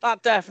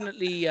 that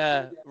definitely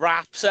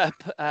wraps up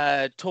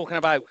talking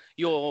about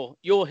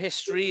your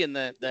history and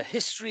the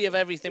history of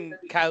everything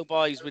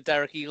Cowboys with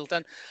Derek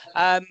Eagleton.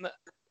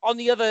 On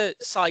the other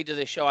side of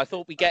the show, I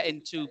thought we'd get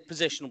into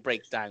positional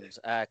breakdowns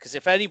because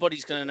if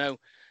anybody's going to know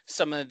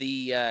some of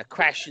the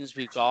questions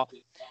we've got.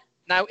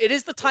 Now, it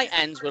is the tight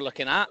ends we're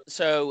looking at,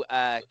 so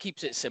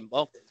keeps it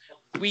simple.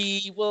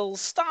 We will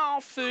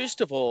start,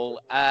 first of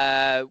all,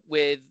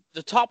 with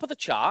the top of the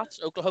chart,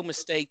 Oklahoma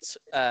State's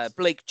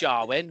Blake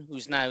Jarwin,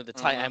 who's now the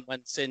tight end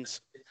one since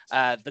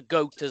the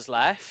GOAT has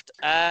left.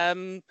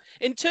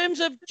 In terms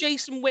of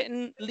Jason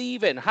Witten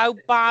leaving, how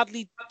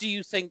badly do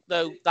you think,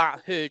 though,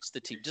 that hurts the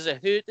team? Does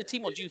it hurt the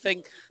team, or do you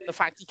think the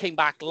fact he came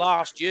back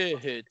last year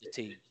hurt the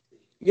team?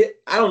 Yeah,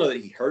 I don't know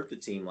that he hurt the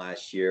team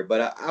last year,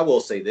 but I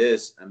will say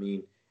this. I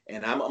mean,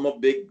 and I'm a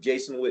big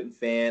Jason Witten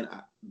fan,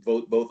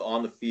 both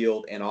on the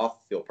field and off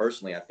the field.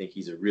 Personally, I think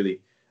he's a really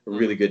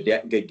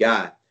good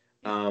guy.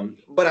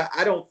 But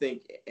I don't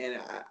think, and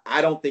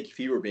I don't think if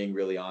he were being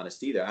really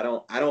honest either,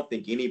 I don't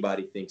think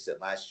anybody thinks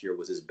that last year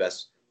was his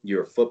best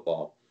year of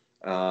football.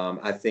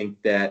 I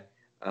think that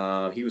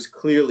he was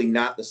clearly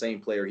not the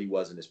same player he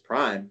was in his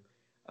prime.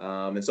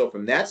 And so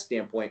from that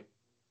standpoint,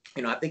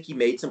 I think he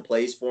made some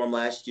plays for him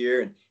last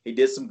year and he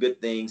did some good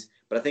things.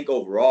 But I think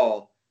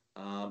overall,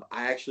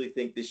 I actually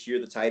think this year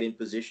the tight end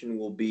position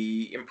will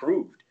be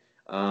improved.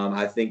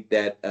 I think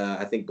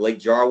Blake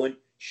Jarwin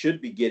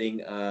should be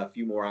getting a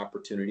few more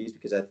opportunities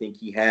because I think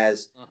he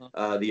has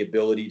the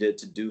ability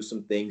to do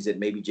some things that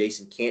maybe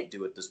Jason can't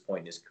do at this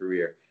point in his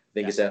career. I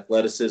think his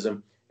athleticism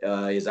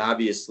is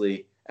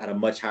obviously at a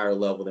much higher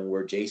level than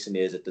where Jason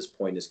is at this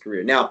point in his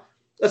career. Now,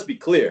 let's be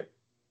clear.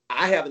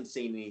 I haven't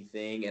seen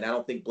anything, and I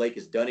don't think Blake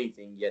has done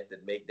anything yet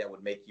that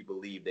would make you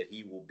believe that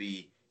he will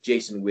be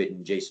Jason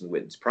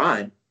Witten's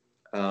prime.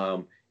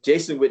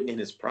 Jason Witten in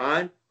his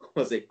prime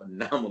was a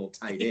phenomenal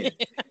tight end.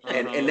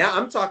 And now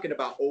I'm talking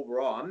about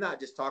overall. I'm not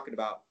just talking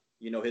about,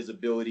 his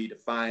ability to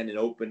find an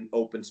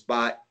open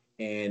spot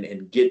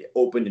and get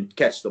open and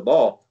catch the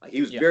ball.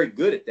 He was very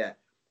good at that.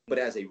 But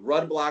as a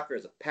run blocker,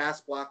 as a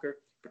pass blocker,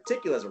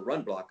 particularly as a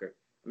run blocker,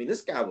 I mean,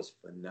 this guy was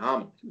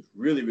phenomenal. He was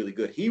really, really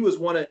good. He was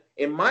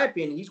in my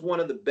opinion, he's one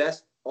of the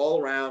best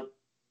all around.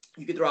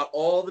 You could throw out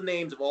all the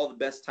names of all the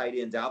best tight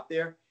ends out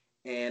there.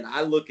 And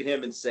I look at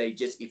him and say,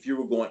 just if you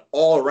were going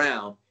all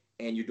around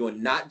and you're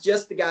doing not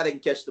just the guy that can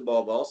catch the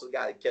ball, but also the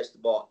guy that can catch the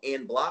ball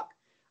and block,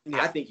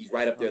 I think he's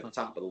right up there at the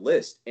top of the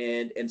list.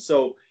 And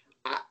so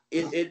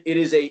it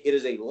is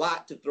a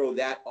lot to throw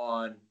that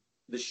on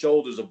the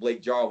shoulders of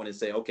Blake Jarwin and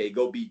say, okay,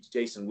 go beat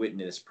Jason Witten in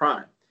his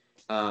prime.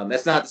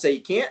 That's not to say he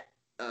can't,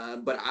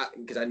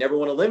 because I never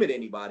want to limit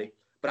anybody.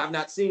 But I've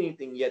not seen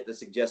anything yet that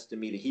suggests to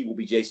me that he will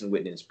be Jason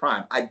Witten in his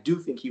prime. I do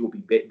think he will be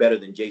better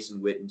than Jason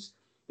Witten's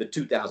the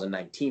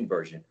 2019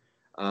 version.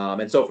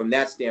 And so from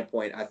that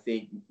standpoint, I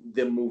think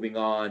them moving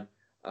on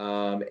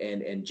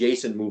and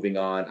Jason moving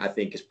on, I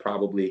think is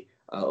probably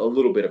a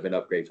little bit of an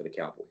upgrade for the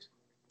Cowboys.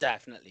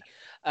 Definitely.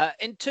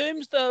 In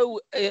terms, though,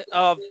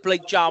 of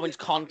Blake Jarwin's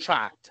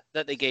contract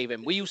that they gave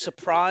him, were you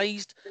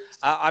surprised?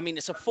 I mean,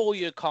 it's a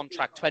 4-year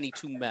contract,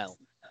 22 mil.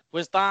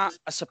 Was that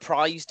a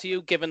surprise to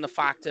you, given the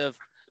fact of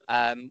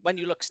when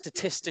you look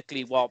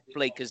statistically what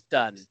Blake has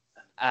done,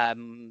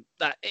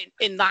 that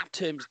in that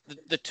terms,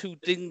 the two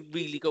didn't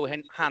really go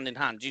hand in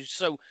hand.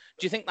 So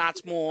do you think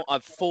that's more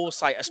of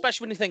foresight,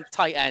 especially when you think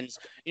tight ends,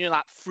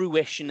 that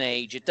fruition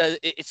age?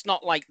 It's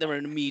not like they're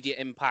an immediate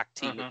impact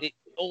team. It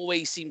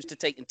always seems to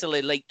take until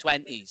their late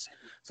 20s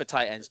for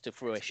tight ends to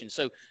fruition.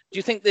 So do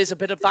you think there's a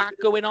bit of that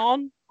going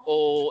on,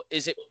 or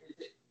is it?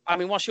 I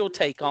mean, what's your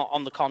take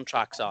on the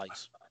contract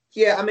size?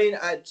 Yeah, I mean,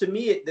 to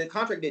me, the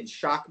contract didn't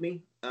shock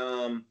me.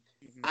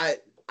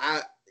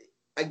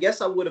 I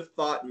guess I would have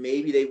thought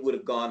maybe they would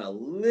have gone a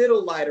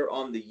little lighter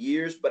on the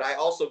years, but I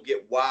also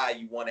get why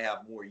you want to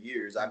have more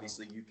years.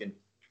 Obviously, it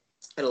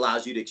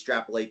allows you to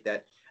extrapolate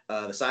that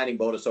the signing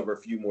bonus over a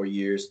few more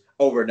years,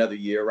 over another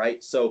year,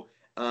 right? So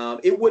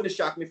it wouldn't have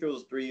shocked me if it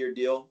was a 3-year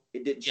deal.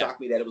 It didn't shock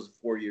me that it was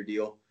a 4-year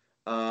deal.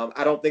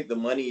 I don't think the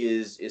money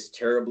is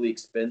terribly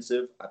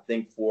expensive. I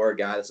think for a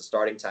guy that's a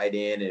starting tight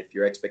end, and if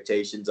your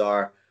expectations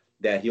are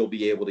that he'll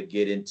be able to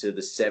get into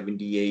the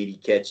 70, 80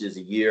 catches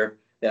a year,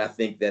 then I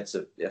think that's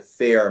a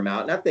fair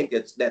amount. And I think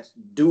that's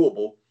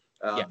doable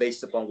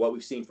based upon what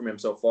we've seen from him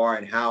so far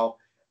and how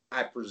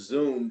I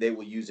presume they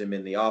will use him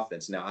in the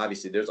offense. Now,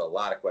 obviously, there's a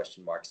lot of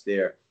question marks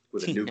there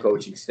with a new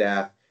coaching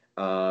staff,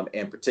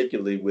 and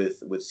particularly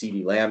with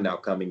CeeDee Lamb now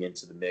coming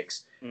into the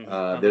mix.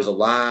 There's a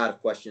lot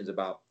of questions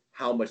about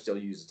how much they'll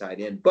use the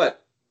tight end.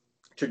 But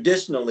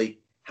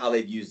traditionally, how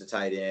they've used the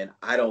tight end,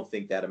 I don't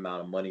think that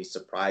amount of money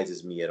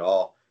surprises me at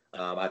all.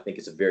 I think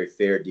it's a very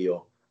fair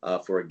deal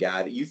for a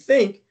guy that you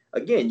think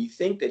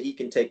that he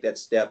can take that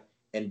step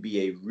and be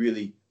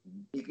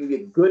you can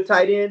get good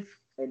tight end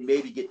and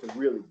maybe get to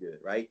really good,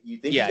 right? You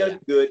think he's going to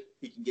be good,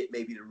 he can get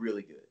maybe to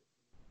really good.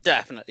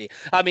 Definitely.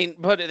 I mean,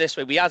 put it this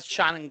way: we had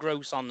Shannon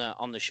Gross on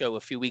the show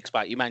a few weeks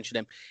back. You mentioned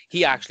him.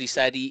 He actually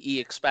said he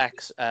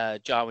expects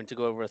Jarwin to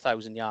go over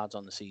 1,000 yards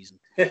on the season.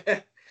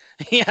 That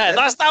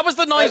was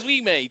the noise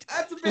we made.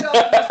 That's a bit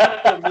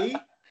optimistic for me.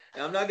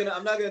 And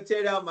I'm not gonna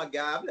tear down my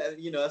guy.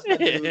 That's my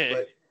dude,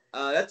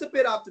 but that's a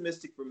bit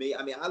optimistic for me.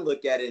 I mean, I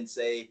look at it and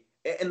say,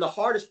 and the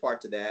hardest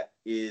part to that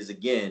is,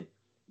 again,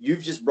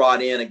 you've just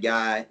brought in a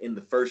guy in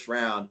the first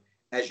round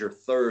as your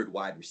third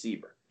wide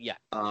receiver. Yeah.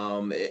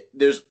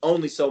 There's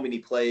only so many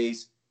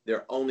plays. There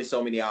are only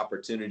so many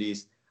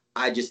opportunities.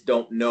 I just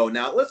don't know.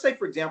 Now, let's say,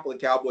 for example, the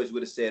Cowboys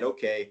would have said,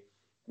 okay,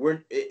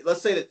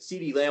 let's say that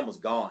CeeDee Lamb was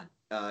gone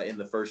in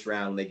the first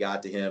round and they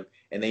got to him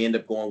and they end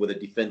up going with a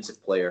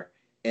defensive player.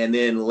 And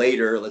then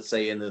later, let's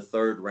say in the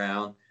third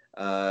round,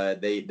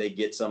 they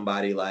get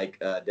somebody like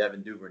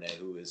Devin Duvernay,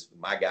 who is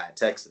my guy in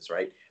Texas,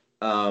 right?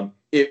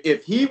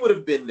 If he would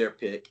have been their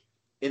pick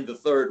in the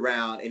third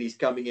round and he's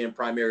coming in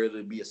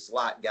primarily to be a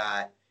slot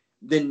guy,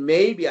 then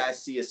maybe I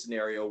see a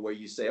scenario where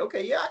you say,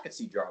 okay, yeah, I can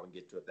see Jarwin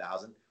get to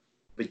 1,000,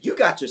 but you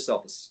got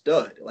yourself a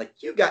stud. Like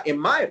in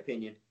my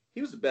opinion,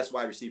 he was the best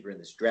wide receiver in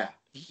this draft.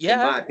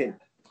 Yeah. In my opinion.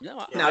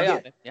 No,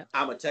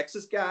 I'm a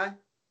Texas guy.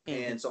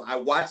 And so I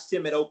watched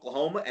him at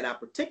Oklahoma, and I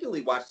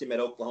particularly watched him at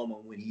Oklahoma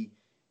when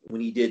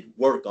he did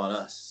work on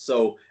us.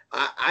 So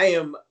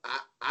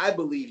I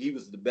believe he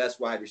was the best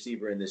wide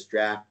receiver in this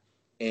draft.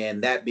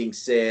 And that being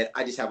said,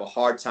 I just have a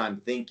hard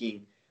time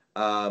thinking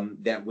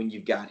that when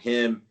you've got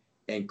him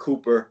and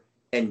Cooper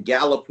and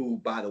Gallup, who,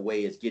 by the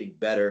way, is getting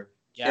better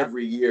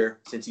every year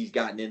since he's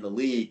gotten in the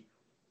league,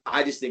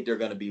 I just think they're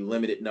going to be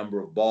limited number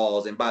of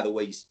balls. And by the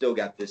way, you still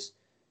got this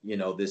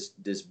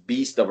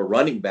beast of a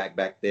running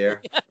back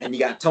there. And you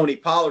got Tony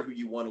Pollard, who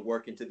you want to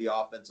work into the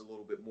offense a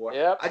little bit more.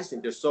 Yep. I just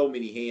think there's so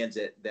many hands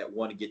that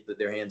want to get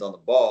their hands on the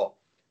ball.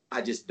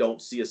 I just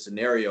don't see a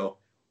scenario.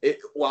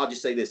 I'll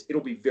just say this.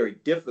 It'll be very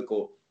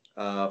difficult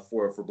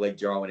for Blake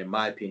Jarwin, in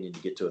my opinion, to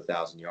get to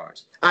 1,000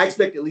 yards. I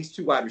expect at least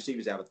 2 wide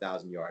receivers to have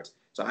 1,000 yards.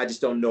 So I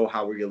just don't know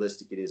how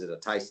realistic it is that a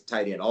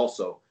tight end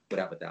also would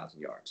have 1,000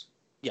 yards.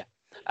 Yeah.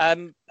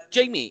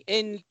 Jamie,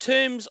 in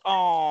terms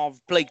of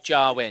Blake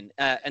Jarwin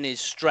and his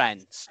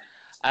strengths,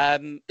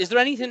 is there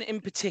anything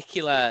in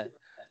particular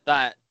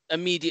that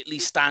immediately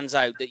stands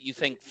out that you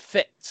think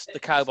fits the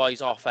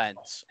Cowboys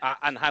offense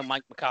and how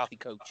Mike McCarthy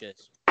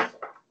coaches?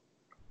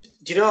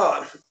 Do you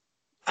know,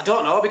 I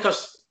don't know,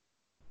 because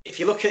if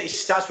you look at his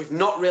stats, we've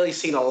not really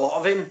seen a lot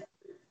of him.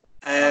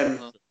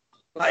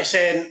 Like I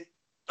say,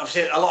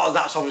 obviously a lot of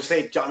that's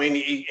obviously, do you know what I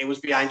mean? He was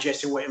behind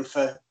Jason Witten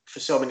for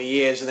so many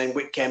years, and then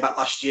Witt came back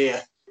last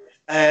year.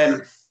 So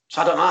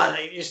I don't know.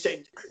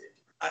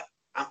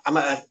 I'm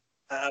at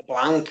a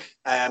blank.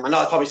 I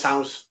know it probably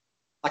sounds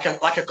like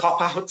a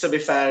cop out, to be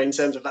fair, in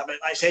terms of that. But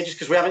like I say, just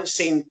because we haven't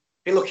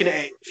been looking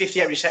at it,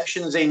 58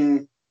 receptions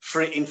in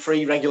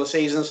 3 regular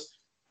seasons.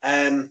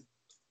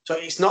 So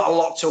it's not a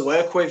lot to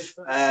work with.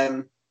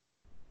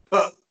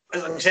 But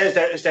like I say,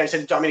 as Derek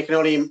said, I mean, it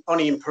can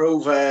only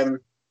improve.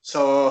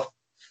 So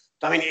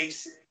I mean,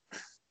 it's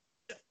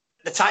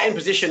the tight end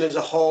position as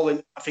a whole,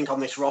 and I think on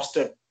this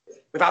roster,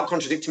 without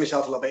contradicting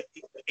myself a little bit,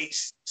 it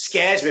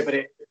scares me, but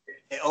it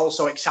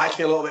also excites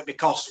me a little bit,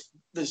 because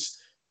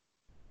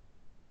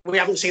we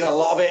haven't seen a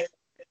lot of it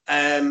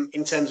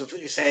in terms of,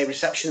 say,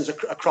 receptions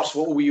across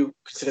what we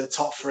consider the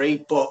top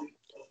 3. But like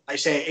I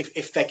say,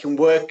 if they can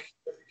work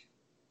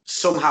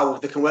somehow,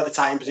 they can work the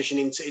tight end position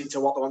into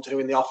what they want to do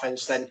in the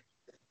offense, then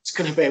it's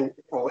going to be,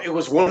 well, it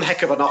was one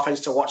heck of an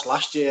offense to watch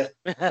last year.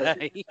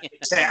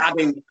 Say,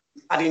 adding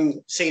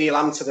CeeDee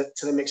Lamb to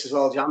the mix as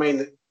well. Do you know what I mean?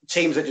 The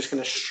teams are just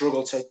going to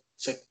struggle to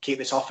keep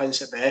this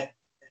offense at bay.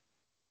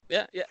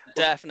 Yeah,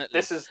 definitely.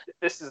 This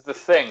is the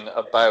thing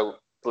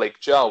about Blake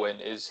Jarwin,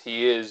 is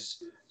he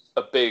is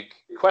a big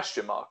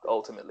question mark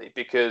ultimately,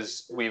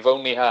 because we've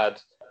only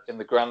had, in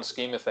the grand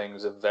scheme of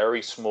things, a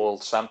very small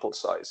sample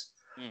size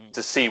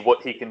to see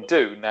what he can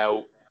do.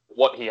 Now,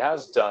 what he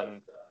has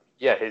done,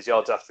 his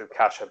yards after the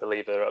catch, I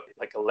believe, are up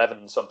like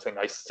 11 something,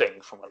 I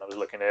think, from when I was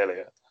looking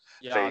earlier.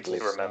 Vaguely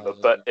remember,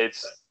 but I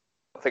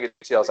think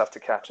it's yards after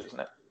catch, isn't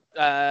it?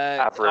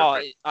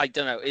 Average. I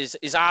don't know.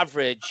 His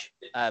average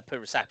per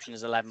reception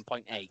is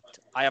 11.8.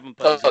 I haven't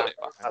put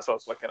that's what I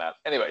was looking at.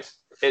 Anyways,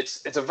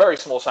 it's a very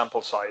small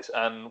sample size,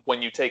 and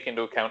when you take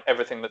into account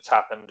everything that's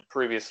happened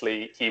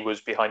previously, he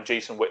was behind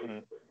Jason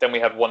Witten. Then we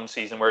had one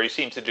season where he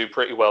seemed to do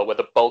pretty well, where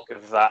the bulk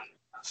of that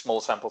small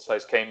sample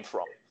size came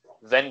from.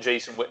 Then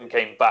Jason Witten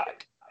came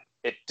back.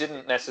 It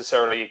didn't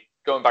necessarily,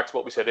 going back to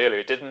what we said earlier,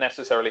 it didn't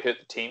necessarily hurt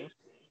the team,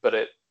 but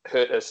it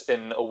hurt us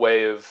in a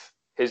way of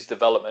his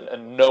development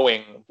and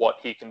knowing what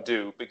he can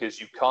do,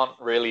 because you can't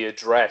really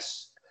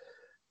address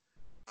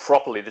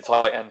properly the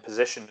tight end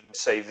position and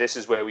say, this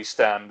is where we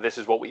stand, this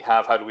is what we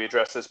have, how do we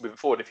address this moving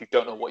forward, if you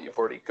don't know what you've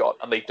already got,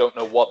 and they don't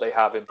know what they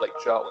have in Blake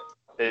Jarwin.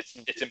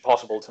 It's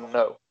impossible to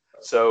know.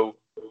 So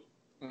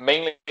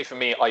mainly for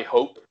me, I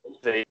hope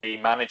they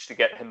manage to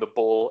get him the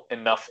ball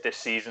enough this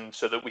season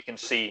so that we can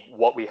see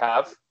what we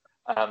have.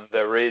 And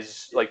there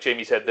is, like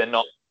Jamie said,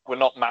 we're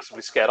not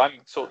massively scared. I'm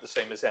sort of the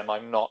same as him.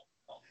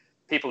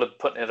 People are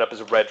putting it up as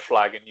a red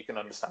flag, and you can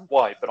understand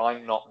why, but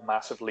I'm not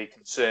massively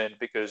concerned,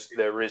 because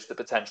there is the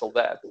potential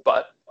there.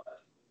 But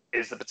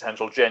is the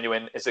potential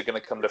genuine? Is it going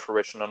to come to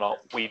fruition or not?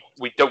 We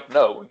don't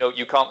know. No,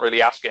 you can't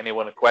really ask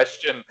anyone a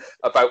question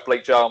about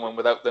Blake Jarwin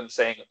without them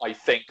saying, I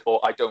think,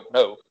 or I don't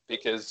know,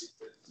 because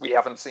we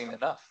haven't seen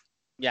enough.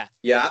 Yeah.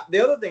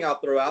 The other thing I'll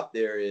throw out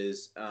there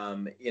is,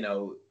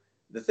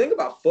 the thing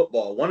about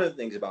football, one of the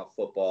things about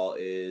football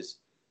is,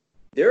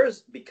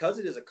 because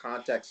it is a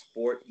contact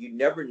sport, you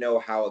never know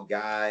how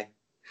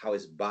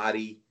his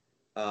body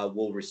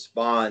will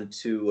respond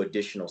to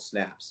additional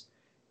snaps.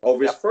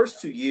 Over his first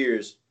 2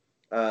 years,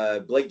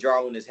 Blake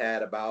Jarwin has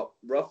had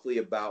roughly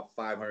about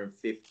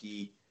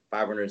 550,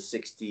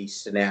 560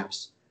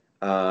 snaps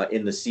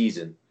in the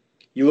season.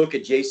 You look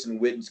at Jason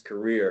Witten's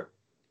career,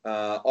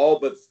 all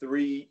but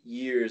 3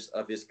 years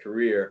of his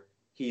career,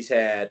 he's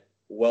had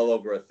well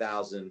over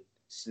 1,000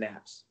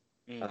 snaps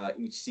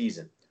each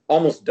season,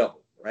 almost double.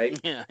 Right?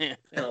 Yeah.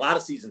 And a lot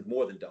of seasons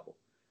more than double.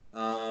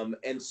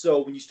 And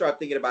so when you start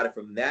thinking about it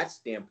from that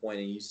standpoint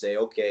and you say,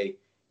 okay,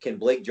 can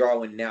Blake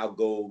Jarwin now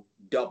go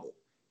double?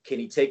 Can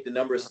he take the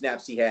number of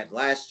snaps he had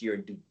last year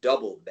and do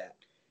double that?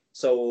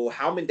 So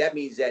that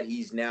means that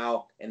he's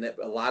now, and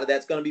a lot of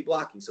that's going to be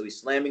blocking. So he's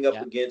slamming up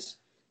against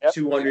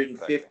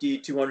 250,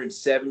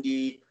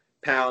 270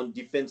 pound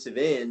defensive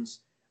ends.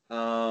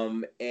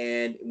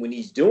 And when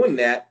he's doing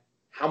that,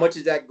 how much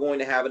is that going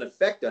to have an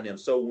effect on him?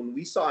 So when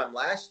we saw him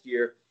last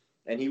year,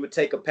 and he would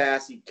take a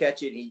pass, he'd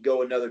catch it, he'd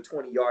go another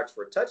 20 yards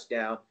for a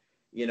touchdown.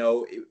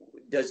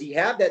 Does he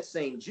have that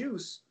same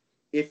juice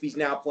if he's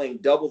now playing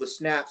double the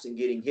snaps and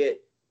getting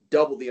hit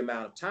double the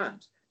amount of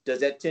times?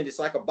 Does that it's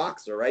like a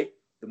boxer, right?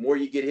 The more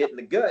you get hit in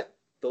the gut,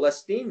 the less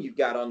steam you've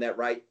got on that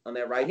right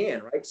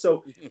hand, right?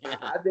 So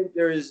I think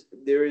there is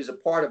a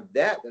part of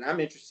that I'm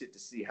interested to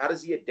see. How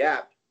does he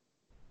adapt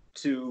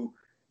to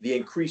the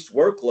increased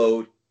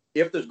workload,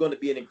 if there's going to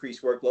be an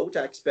increased workload, which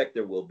I expect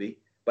there will be.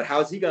 But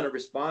how is he going to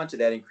respond to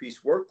that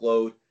increased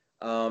workload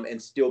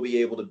and still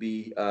be able to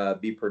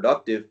be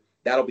productive?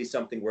 That'll be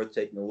something worth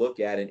taking a look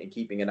at and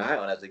keeping an eye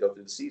on as they go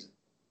through the season.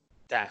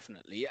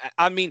 Definitely.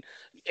 I mean,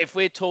 if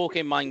we're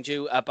talking, mind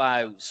you,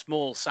 about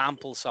small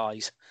sample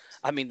size,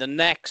 I mean, the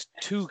next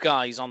two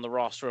guys on the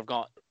roster have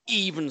got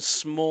even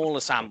smaller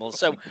samples.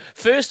 So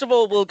first of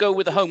all, we'll go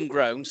with the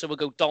homegrown. So we'll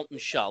go Dalton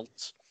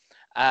Schultz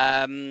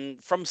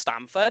from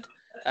Stanford.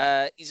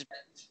 He's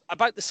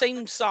about the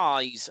same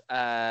size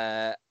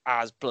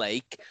as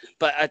Blake,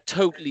 but a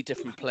totally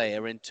different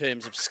player in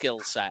terms of skill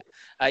set.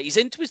 He's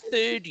into his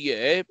third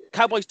year.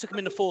 Cowboys took him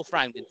in the fourth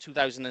round in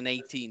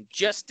 2018.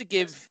 Just to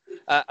give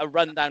a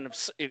rundown of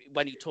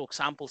when you talk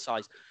sample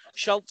size,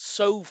 Schultz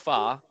so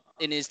far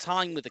in his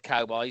time with the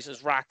Cowboys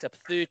has racked up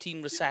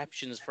 13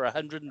 receptions for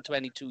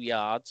 122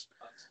 yards,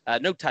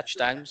 no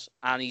touchdowns,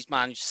 and he's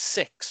managed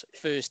 6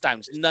 first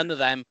downs. None of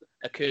them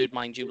occurred,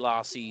 mind you,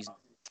 last season.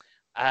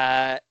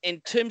 In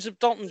terms of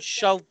Dalton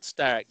Schultz,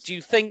 Derek, do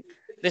you think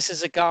this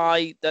is a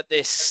guy that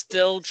they're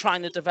still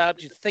trying to develop?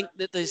 Do you think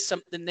that there's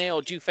something there,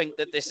 or do you think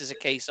that this is a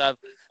case of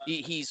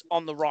he's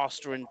on the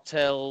roster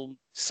until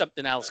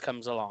something else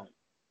comes along?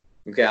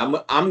 Okay,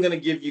 I'm going to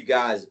give you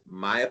guys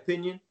my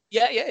opinion.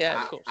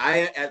 Yeah, of course.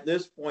 I at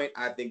this point,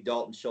 I think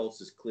Dalton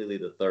Schultz is clearly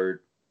the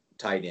third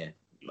tight end.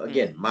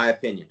 Again, my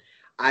opinion.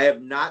 I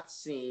have not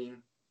seen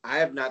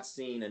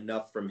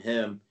enough from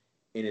him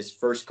in his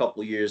first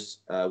couple of years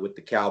with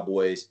the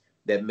Cowboys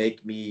that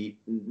makes me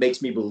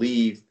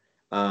believe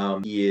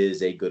he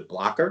is a good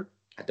blocker.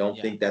 I don't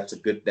think that's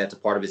a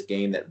part of his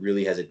game that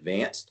really has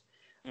advanced.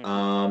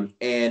 And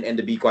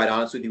to be quite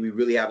honest with you, we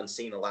really haven't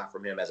seen a lot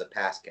from him as a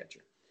pass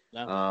catcher.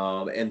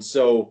 No. And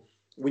so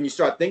when you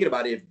start thinking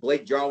about it, if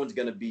Blake Jarwin's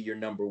going to be your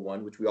number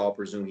one, which we all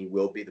presume he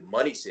will be, the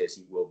money says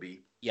he will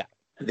be. Yeah.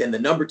 Then the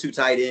number 2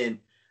 tight end,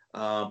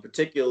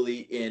 particularly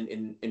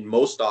in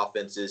most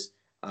offenses,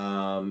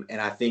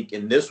 and I think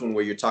in this one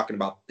where you're talking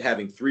about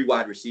having 3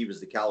 wide receivers,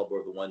 the caliber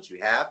of the ones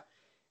you have,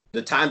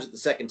 the times that the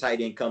second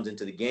tight end comes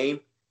into the game,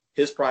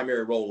 his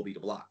primary role will be to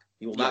block.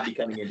 He will not be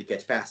coming in to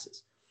catch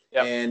passes.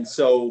 Yep. And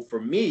so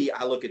for me,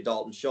 I look at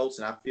Dalton Schultz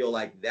and I feel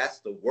like that's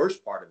the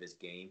worst part of his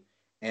game.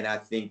 And I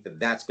think that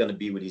that's going to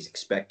be what he's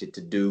expected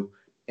to do.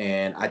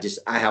 And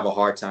I have a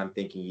hard time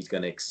thinking he's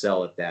going to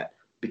excel at that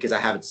because I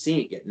haven't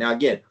seen it yet. Now,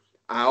 again,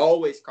 I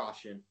always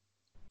caution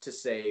to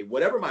say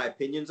whatever my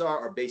opinions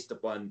are based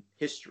upon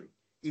history,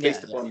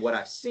 based upon what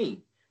I've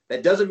seen.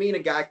 That doesn't mean a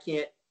guy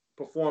can't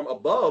perform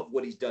above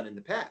what he's done in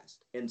the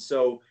past. And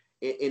so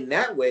in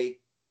that way,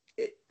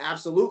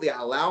 absolutely,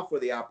 I allow for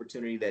the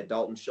opportunity that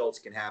Dalton Schultz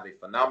can have a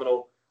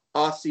phenomenal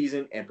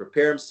offseason and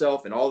prepare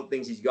himself, and all the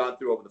things he's gone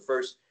through over the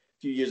first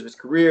few years of his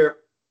career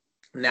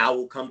now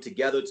will come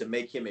together to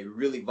make him a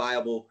really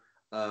viable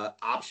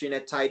option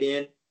at tight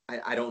end.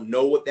 I don't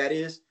know what that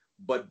is,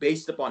 but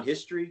based upon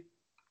history,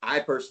 I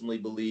personally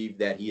believe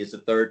that he is the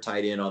third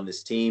tight end on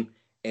this team.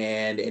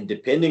 And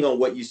depending on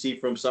what you see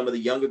from some of the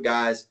younger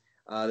guys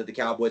that the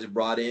Cowboys have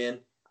brought in,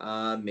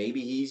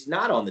 maybe he's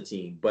not on the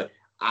team. But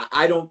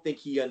I don't think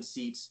he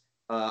unseats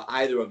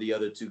either of the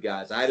other 2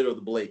 guys, either of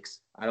the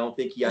Blakes. I don't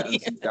think he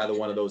unseats either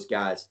one of those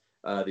guys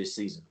this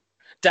season.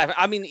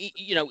 Definitely. I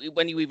mean,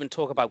 when you even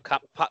talk about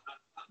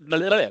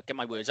get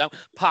my words out,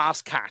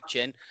 pass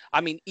catching,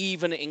 I mean,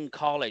 even in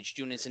college,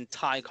 during his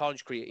entire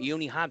college career, he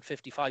only had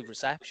 55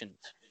 receptions.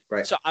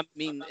 Right. So, I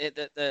mean,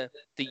 the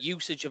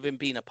usage of him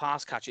being a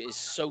pass catcher is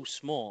so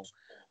small.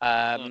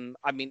 I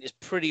mean, it's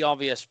pretty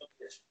obvious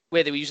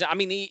where they were using. I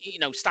mean,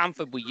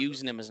 Stanford were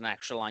using him as an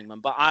extra lineman,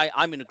 but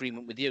I'm in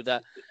agreement with you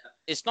that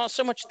it's not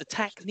so much the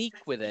technique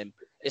with him,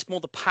 it's more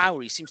the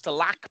power. He seems to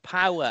lack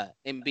power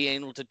in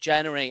being able to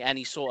generate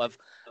any sort of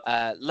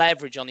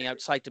leverage on the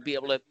outside to be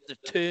able to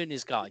turn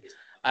his guy.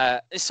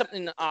 It's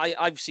something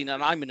I've seen,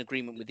 and I'm in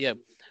agreement with you.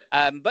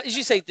 But as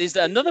you say, there's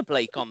another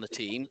Blake on the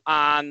team,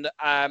 and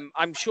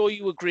I'm sure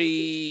you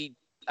agree,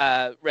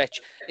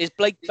 Rich. Is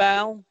Blake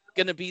Bell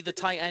going to be the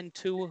tight end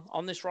 2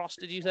 on this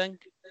roster, do you think?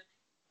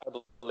 I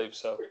believe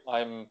so.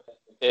 I'm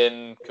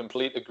in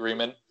complete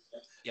agreement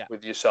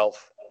with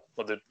yourself,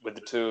 with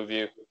the 2 of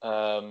you.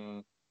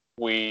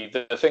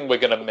 The thing we're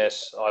going to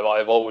miss,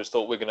 I've always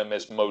thought we're going to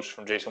miss most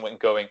from Jason Witten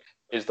going,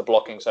 is the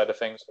blocking side of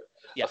things.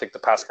 I think the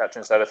pass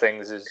catching side of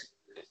things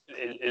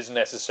is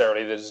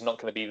necessarily, there's not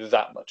going to be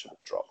that much of a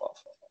drop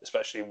off,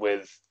 especially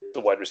with the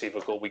wide receiver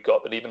core we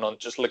got. But even on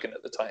just looking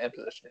at the tight end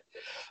position,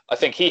 I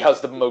think he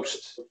has the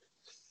most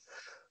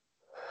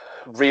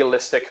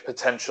realistic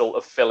potential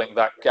of filling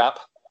that gap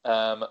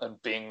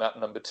and being that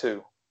number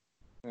 2.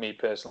 Me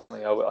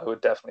personally, I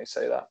would definitely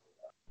say that.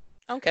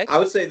 Okay. I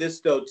would say this,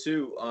 though,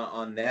 too,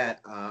 on that.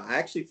 I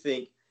actually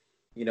think,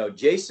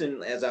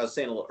 Jason, as I was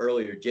saying a little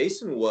earlier,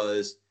 Jason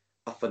was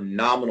a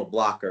phenomenal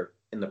blocker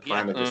in the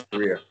prime of his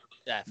career.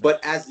 Definitely.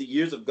 But as the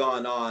years have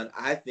gone on,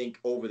 I think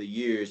over the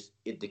years,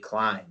 it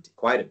declined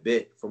quite a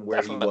bit from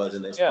where he was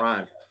in his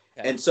prime.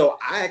 Yeah. And so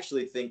I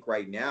actually think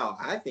right now,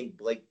 I think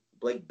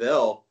Blake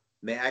Bell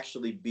may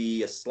actually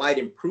be a slight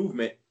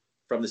improvement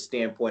from the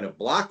standpoint of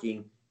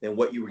blocking than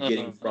what you were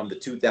getting from the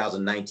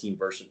 2019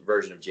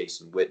 version of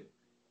Jason Witten.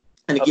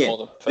 And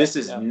again, this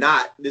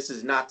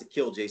is not to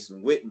kill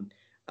Jason Witten.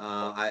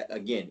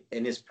 Again,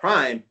 in his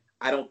prime,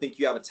 I don't think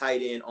you have a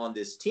tight end on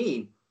this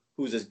team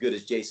who's as good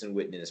as Jason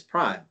Witten in his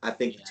prime. I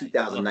think the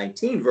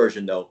 2019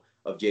 version, though,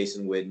 of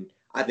Jason Witten,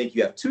 I think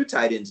you have two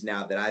tight ends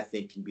now that I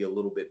think can be a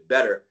little bit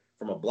better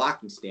from a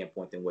blocking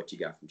standpoint than what you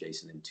got from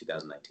Jason in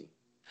 2019.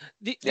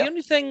 The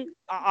only thing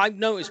I've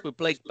noticed with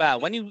Blake Bell,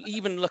 when you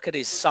even look at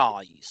his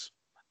size,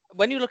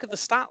 when you look at the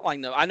stat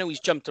line, though, I know he's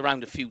jumped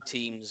around a few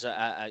teams,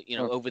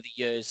 over the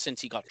years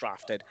since he got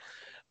drafted.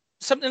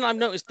 Something I've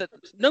noticed that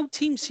no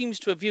team seems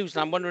to have used,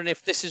 and I'm wondering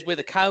if this is where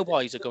the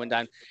Cowboys are going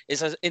down,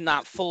 is in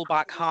that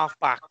fullback,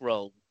 halfback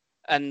role.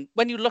 And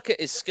when you look at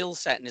his skill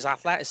set and his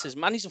athleticism,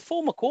 man, he's a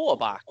former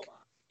quarterback.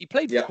 He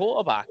played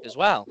quarterback as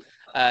well.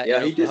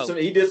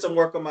 He did some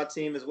work on my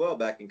team as well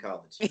back in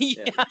college.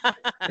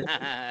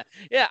 Yeah.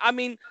 I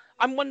mean,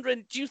 I'm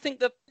wondering, do you think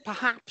that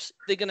perhaps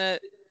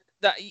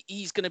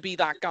he's gonna be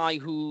that guy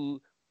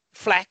who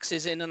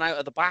flexes in and out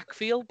of the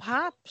backfield?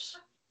 Perhaps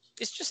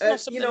it's just not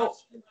something.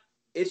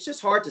 It's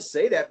just hard to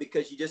say that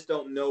because you just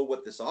don't know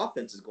what this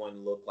offense is going to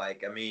look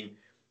like. I mean,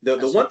 the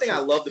one thing I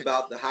loved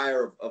about the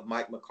hire of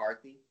Mike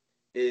McCarthy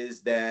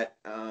is that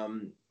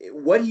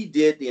what he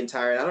did the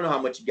entire, I don't know how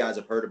much you guys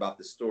have heard about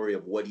the story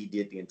of what he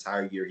did the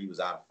entire year he was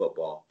out of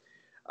football.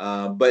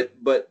 But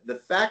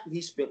the fact that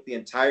he spent the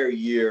entire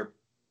year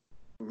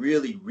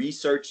really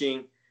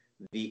researching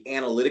the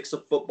analytics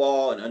of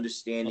football and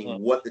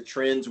understanding what the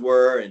trends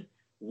were and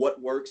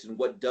what works and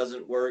what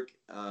doesn't work,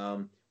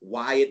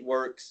 why it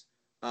works,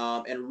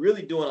 and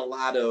really doing a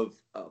lot of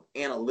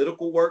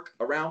analytical work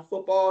around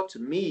football, to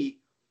me,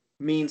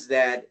 means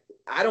that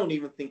I don't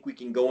even think we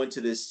can go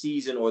into this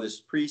season or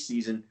this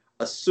preseason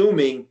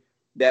assuming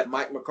that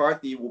Mike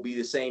McCarthy will be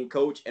the same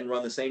coach and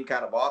run the same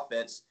kind of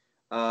offense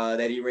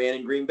that he ran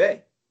in Green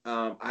Bay.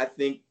 I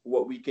think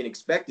what we can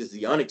expect is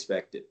the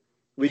unexpected.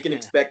 We can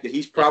expect that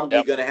he's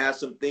probably going to have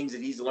some things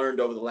that he's learned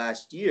over the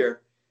last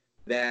year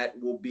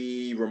that will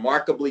be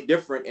remarkably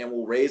different and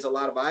will raise a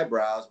lot of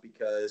eyebrows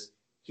because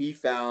he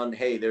found,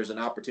 hey, there's an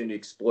opportunity to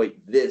exploit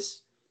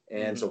this.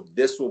 And so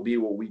this will be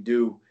what we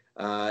do.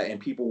 And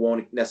people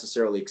won't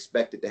necessarily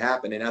expect it to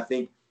happen. And I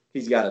think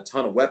he's got a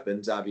ton of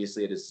weapons,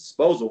 obviously, at his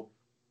disposal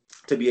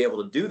to be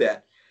able to do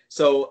that.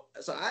 So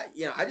I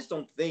just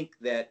don't think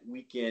that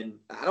we can.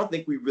 I don't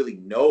think we really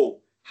know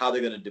how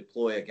they're going to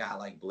deploy a guy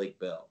like Blake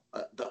Bell.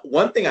 The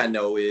one thing I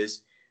know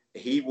is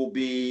he will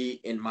be,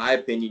 in my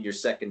opinion, your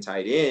second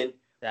tight end,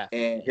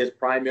 and his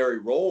primary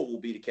role will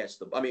be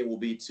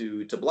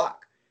to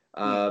block.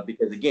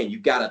 Because again,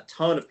 you've got a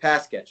ton of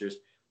pass catchers.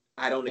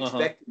 I don't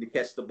expect him to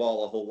catch the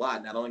ball a whole lot,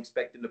 and I don't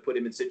expect him to put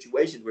him in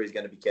situations where he's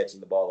going to be catching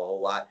the ball a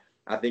whole lot.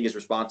 I think his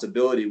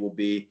responsibility will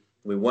be,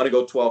 we want to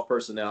go 12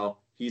 personnel,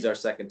 he's our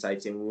second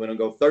tight end. We want to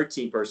go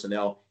 13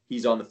 personnel,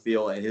 he's on the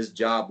field, and his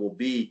job will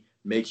be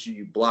make sure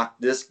you block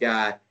this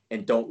guy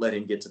and don't let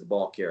him get to the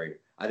ball carrier.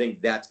 I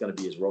think that's going to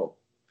be his role.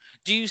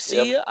 Do you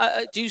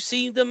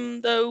see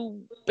them, though,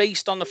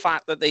 based on the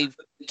fact that they've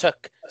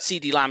took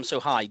CeeDee Lamb so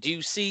high? Do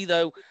you see,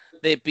 though,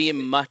 there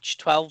being much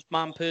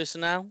 12-man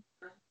personnel?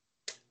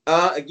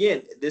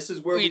 Again, this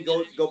is where we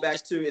go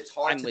back to it's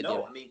hard to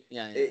know. I mean,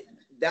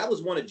 that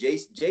was one of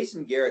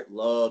Jason Garrett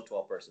loved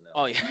 12 personnel.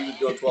 Oh, yeah. He was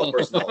doing 12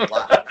 personnel a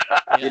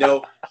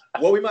lot.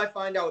 What we might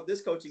find out with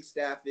this coaching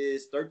staff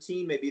is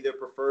 13 may be their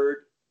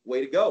preferred way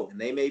to go. And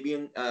they may be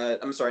in,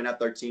 I'm sorry, not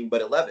 13,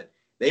 but 11.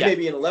 They may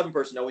be in 11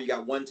 personnel where you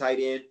got one tight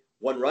end,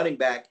 one running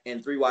back,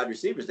 and 3 wide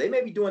receivers. They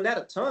may be doing that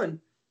a ton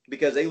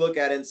because they look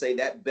at it and say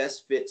that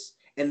best fits.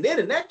 And then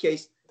in that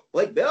case,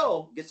 Blake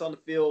Bell gets on the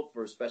field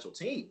for special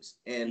teams,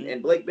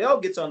 and Blake Bell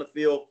gets on the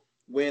field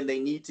when they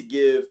need to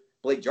give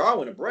Blake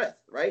Jarwin a breath,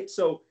 right?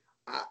 So,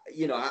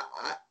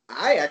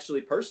 I actually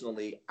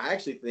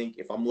think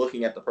if I'm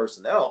looking at the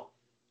personnel,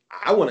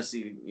 I want to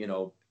see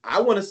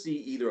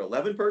either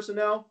 11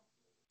 personnel,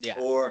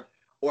 or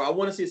I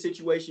want to see a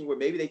situation where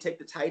maybe they take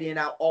the tight end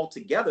out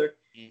altogether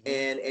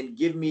and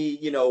give me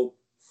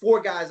 4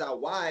 guys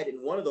out wide,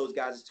 and one of those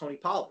guys is Tony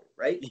Pollard,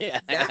 right? Yeah,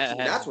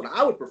 that's what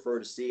I would prefer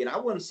to see, and I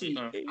want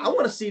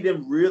to see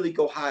them really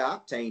go high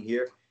octane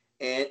here,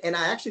 and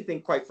I actually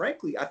think, quite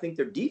frankly, I think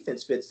their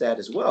defense fits that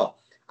as well.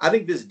 I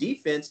think this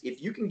defense,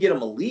 if you can get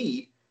them a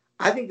lead,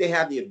 I think they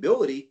have the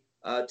ability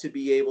to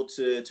be able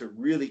to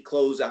really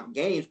close out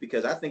games,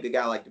 because I think a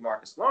guy like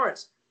DeMarcus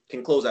Lawrence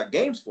can close out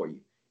games for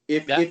you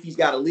if he's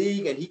got a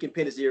lead and he can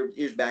pin his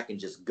ears back and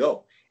just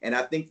go. And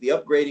I think the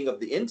upgrading of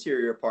the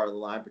interior part of the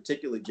line,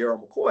 particularly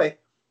Gerald McCoy,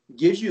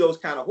 gives you those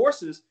kind of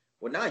horses.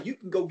 Well, now you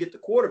can go get the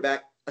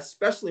quarterback,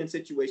 especially in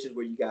situations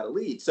where you got a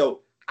lead.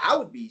 So I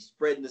would be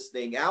spreading this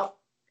thing out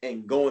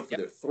and going for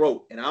their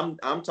throat. And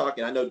I'm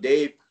talking, I know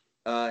Dave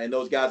and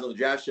those guys on the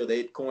draft show,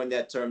 they coined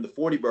that term, the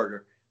 40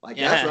 burger.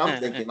 That's what I'm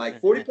thinking.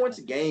 40 points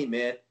a game,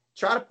 man.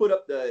 Try to put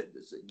up the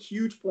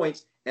huge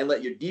points and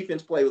let your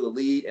defense play with a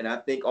lead. And I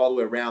think all the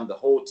way around, the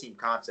whole team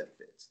concept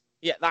fits.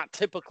 Yeah, that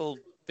typical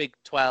Big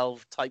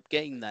 12 type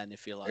game then,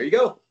 if you like. There you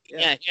go.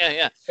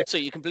 Yeah. So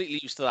you're completely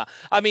used to that.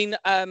 I mean,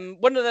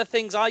 one of the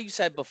things I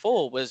said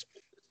before was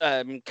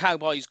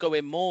Cowboys go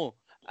in more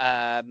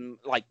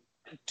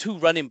two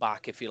running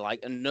back, if you like,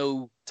 and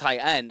no tight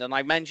end. And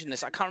I mentioned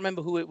this. I can't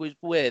remember who it was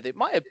with. It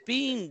might have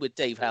been with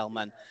Dave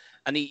Hellman,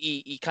 and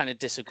he kind of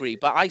disagreed.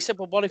 But I said,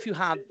 well, what if you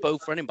had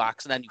both running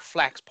backs and then you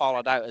flex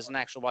Pollard out as an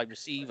extra wide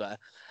receiver?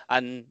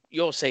 And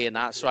you're saying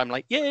that, so I'm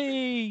like,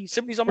 yay,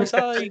 somebody's on my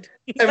side.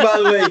 And by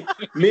the way,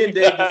 me and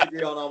Dave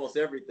disagree on almost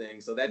everything,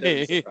 so that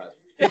doesn't surprise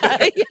me.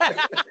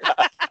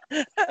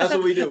 That's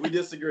what we do. We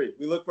disagree.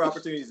 We look for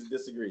opportunities to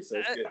disagree, so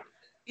it's good.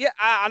 Yeah,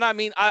 and I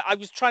mean, I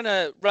was trying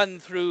to run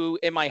through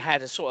in my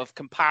head a sort of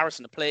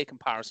comparison, a play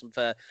comparison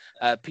for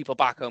people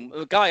back home.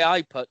 The guy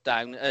I put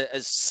down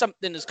as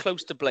something as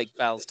close to Blake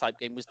Bell's type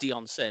game was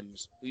Dion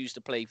Sims, who used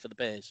to play for the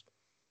Bears.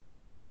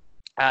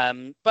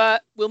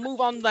 But we'll move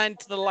on then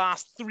to the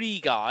last three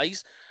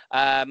guys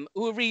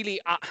who are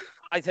really,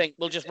 I think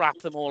we'll just wrap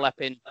them all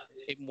up in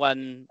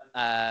one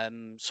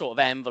sort of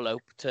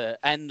envelope to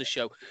end the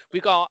show.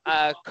 We've got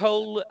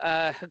Cole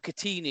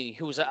Hukatini,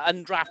 who was an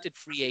undrafted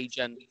free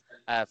agent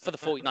for the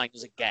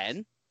 49ers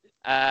again.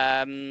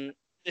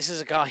 This is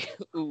a guy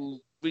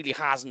who really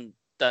hasn't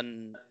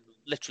done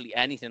literally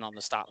anything on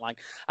the stat line.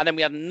 And then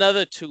we had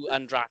another two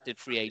undrafted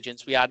free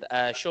agents. We had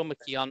Sean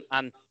McKeon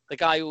and the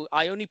guy who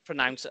I only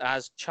pronounce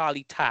as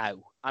Charlie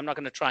Tau. I'm not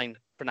going to try and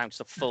pronounce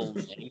the full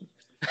name.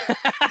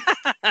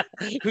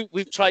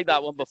 We've tried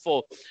that one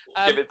before.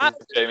 Give it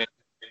to Jamie.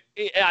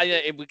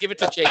 Yeah, we'll give it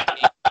to Jamie.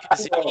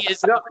 Actually,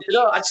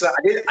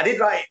 I did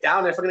write it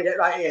down. If I'm going to get it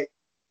right here,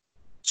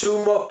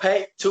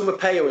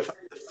 Tumapeo. If I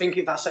think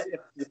if that's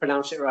if you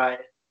pronounce it right,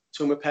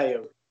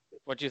 Tumapeo.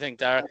 What do you think,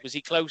 Derek? Was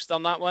he close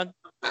on that one?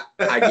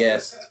 I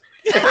guess.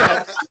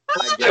 I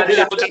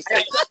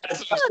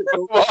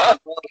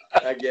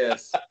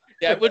guess.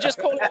 Yeah, we'll just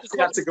call him.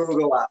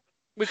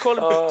 We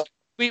call him.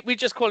 We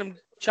just call him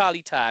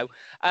Charlie Tau.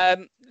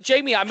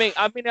 Jamie, I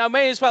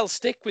may as well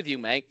stick with you,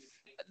 mate.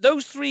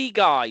 Those three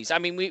guys. I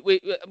mean,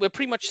 we're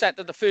pretty much set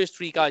that the first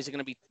three guys are going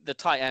to be the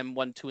tight end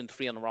 1, 2, and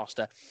 3 on the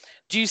roster.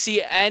 Do you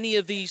see any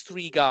of these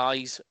three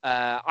guys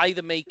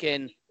either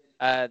making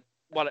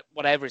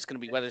whatever it's going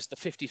to be, whether it's the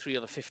 53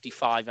 or the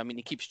 55? I mean,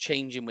 it keeps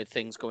changing with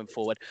things going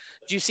forward.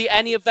 Do you see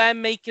any of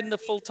them making the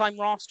full-time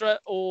roster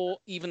or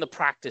even the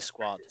practice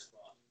squad?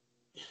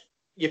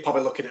 You're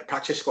probably looking at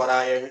practice squad,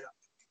 are you?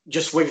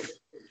 Just with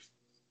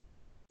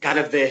kind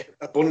of the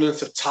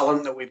abundance of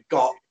talent that we've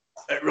got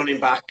at running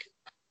back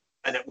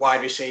and at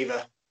wide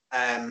receiver.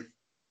 I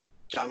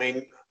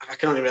mean, I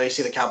can only really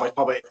see the Cowboys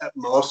probably at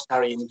most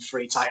carrying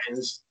 3 tight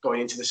ends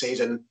going into the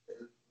season.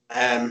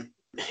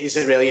 Is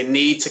there really a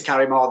need to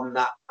carry more than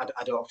that?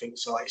 I don't think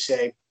so. Like I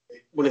say,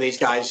 one of these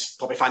guys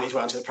probably find his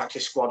way onto the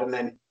practice squad, and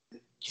then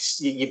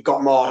you've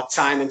got more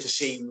time than to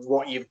see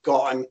what you've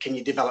got, and can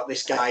you develop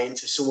this guy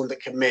into someone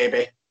that can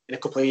maybe in a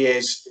couple of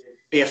years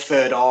be a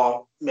third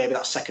or maybe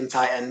that second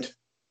tight end.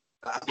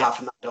 Apart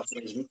from that, I don't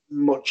think there's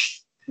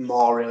much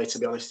more really, to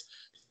be honest.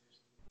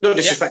 No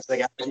disrespect to the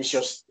guys,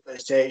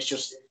 it's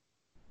just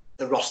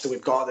the roster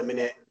we've got at the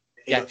minute.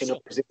 Looking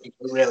up as if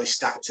we're really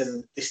stacked,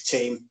 and this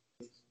team,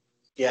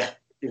 is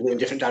in a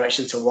different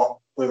direction to what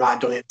we might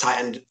have done at tight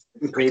end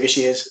in previous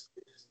years.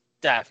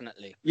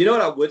 Definitely. You know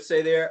what I would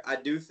say there? I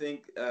do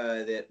think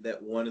that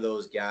one of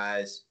those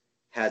guys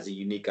has a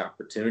unique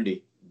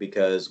opportunity,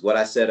 because what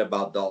I said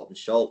about Dalton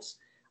Schultz,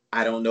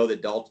 I don't know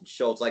that Dalton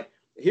Schultz, like,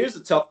 here's the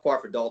tough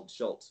part for Dalton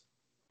Schultz.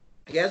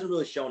 He hasn't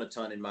really shown a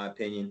ton, in my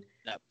opinion.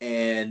 No.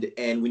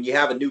 And when you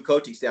have a new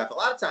coaching staff, a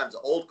lot of times the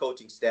old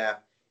coaching staff,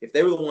 if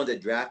they were the ones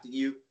that drafted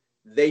you,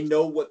 they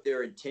know what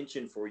their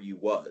intention for you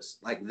was.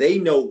 Like, they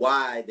know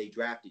why they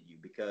drafted you,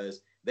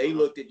 because they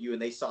looked at you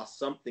and they saw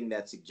something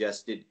that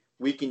suggested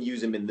we can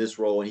use him in this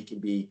role and he can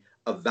be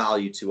of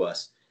value to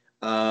us.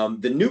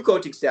 The new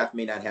coaching staff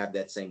may not have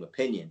that same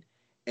opinion.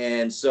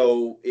 And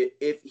so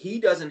if he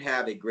doesn't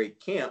have a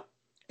great camp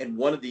and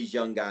one of these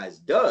young guys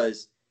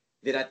does,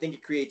 then I think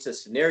it creates a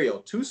scenario,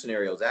 2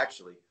 scenarios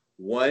actually.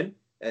 One,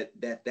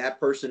 that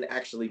person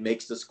actually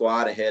makes the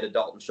squad ahead of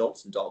Dalton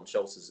Schultz, and Dalton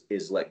Schultz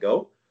is let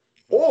go.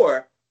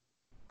 Or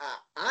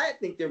I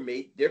think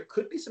there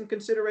could be some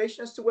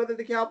consideration as to whether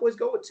the Cowboys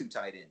go with 2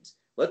 tight ends.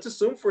 Let's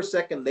assume for a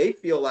second they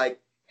feel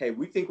like, hey,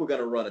 we think we're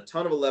going to run a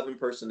ton of 11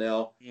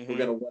 personnel. Mm-hmm. We're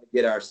going to want to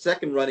get our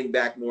second running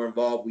back more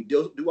involved. We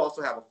do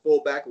also have a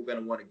fullback. We're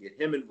going to want to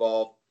get him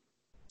involved.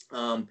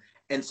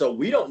 And so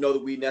we don't know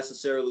that we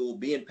necessarily will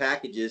be in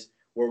packages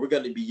where we're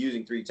going to be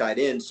using 3 tight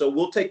ends. So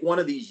we'll take one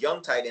of these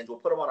young tight ends. We'll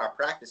put them on our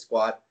practice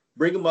squad,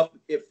 bring them up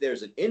if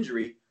there's an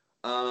injury.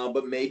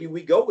 But maybe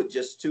we go with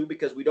just 2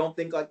 because we don't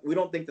think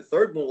the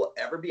third one will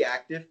ever be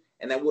active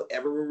and that we'll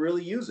ever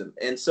really use him.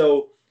 And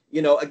so,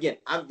 again,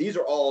 these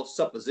are all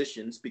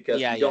suppositions because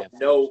we don't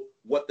know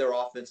what their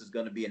offense is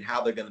going to be and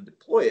how they're going to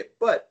deploy it.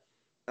 But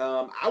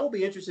I will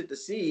be interested to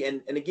see.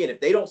 And again, if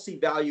they don't see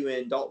value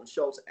in Dalton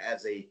Schultz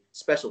as a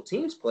special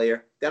teams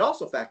player, that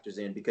also factors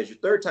in because your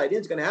third tight end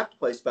is going to have to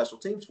play special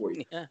teams for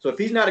you. Yeah. So if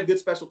he's not a good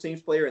special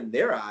teams player in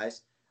their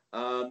eyes,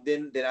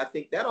 then I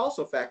think that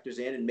also factors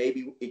in, and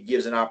maybe it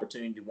gives an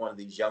opportunity to one of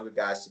these younger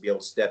guys to be able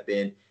to step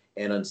in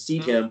and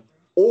unseat him,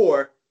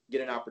 or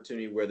get an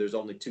opportunity where there's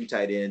only 2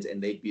 tight ends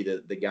and they'd be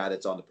the guy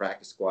that's on the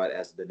practice squad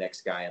as the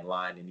next guy in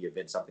line in the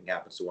event something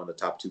happens to one of the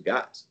top 2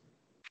 guys.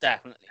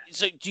 Definitely.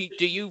 So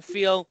do you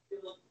feel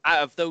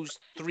out of those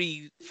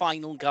 3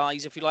 final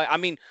guys, if you like, I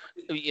mean,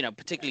 you know,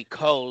 particularly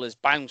Cole has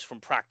bounced from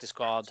practice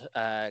squad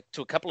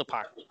to a couple of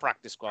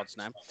practice squads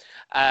now.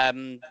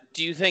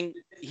 Do you think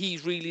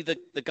he's really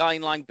the guy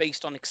in line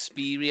based on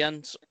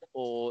experience?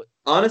 Or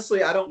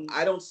honestly, I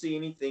don't see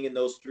anything in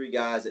those 3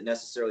 guys that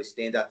necessarily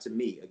stand out to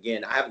me.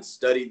 Again, I haven't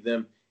studied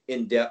them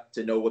in depth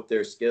to know what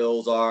their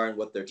skills are and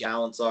what their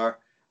talents are.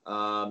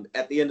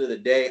 At the end of the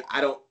day,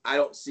 I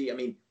don't see. I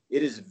mean,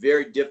 it is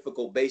very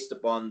difficult based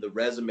upon the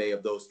resume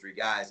of those 3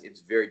 guys.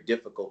 It's very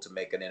difficult to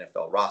make an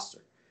NFL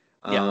roster.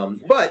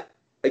 But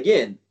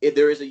again,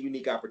 there is a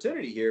unique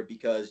opportunity here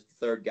because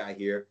the 3rd guy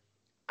here,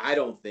 I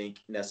don't think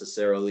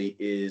necessarily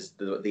is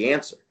the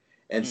answer.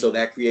 And so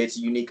that creates a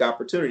unique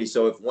opportunity.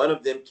 So if one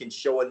of them can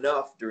show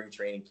enough during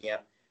training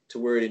camp to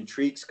where it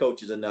intrigues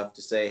coaches enough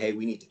to say, hey,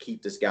 we need to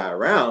keep this guy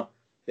around,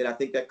 then I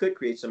think that could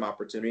create some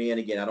opportunity. And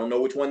again, I don't know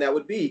which one that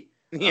would be.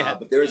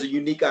 But there is a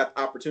unique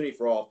opportunity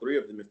for all 3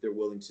 of them if they're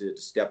willing to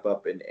step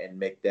up and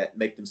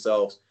make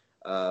themselves,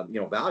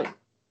 valuable.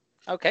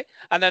 Okay.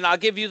 And then I'll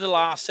give you the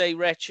last say,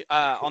 Rich,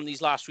 on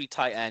these last 3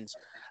 tight ends.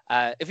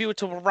 If you were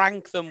to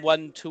rank them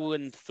 1, 2,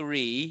 and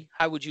 3,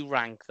 how would you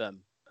rank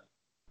them?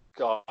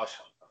 Gosh.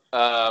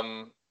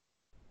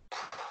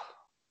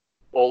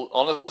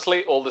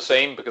 Honestly, all the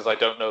same, because I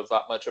don't know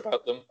that much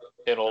about them,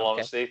 in all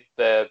honesty.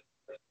 They're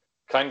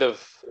kind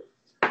of,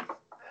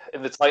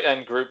 in the tight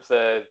end group,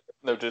 they're,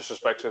 no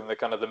disrespect to them, they're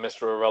kind of the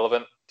Mr.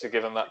 Irrelevant, to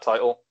give him that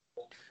title.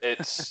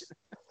 It's,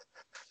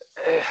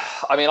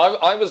 I mean,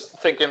 I was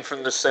thinking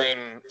from the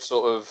same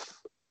sort of,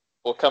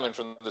 or coming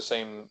from the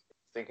same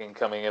thinking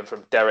coming in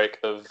from Derek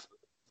of,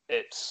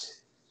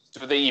 it's,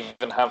 do they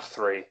even have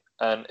 3?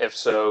 And if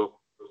so,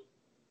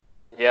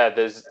 yeah,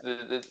 there's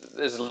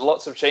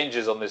lots of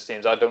changes on this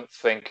team. I don't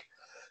think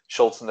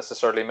Schultz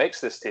necessarily makes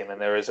this team,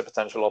 and there is a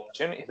potential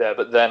opportunity there.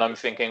 But then I'm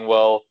thinking,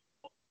 well,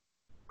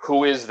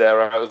 who is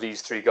there out of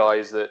these 3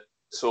 guys that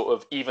sort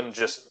of even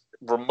just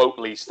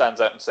remotely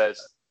stands out and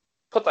says,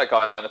 put that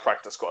guy in the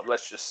practice squad.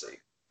 Let's just see.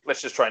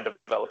 Let's just try and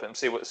develop him,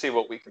 see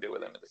what we can do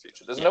with him in the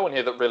future. There's no one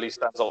here that really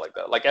stands out like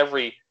that. Like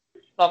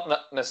not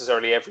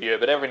necessarily every year,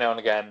 but every now and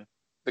again,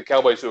 the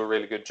Cowboys do a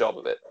really good job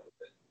of it.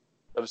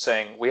 Of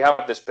saying, we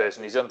have this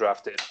person, he's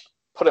undrafted,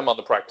 put him on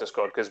the practice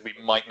squad because we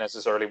might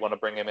necessarily want to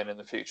bring him in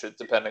the future,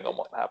 depending on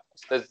what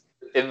happens.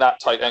 In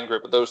that tight end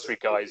group of those 3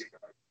 guys,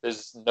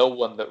 there's no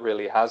one that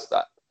really has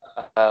that.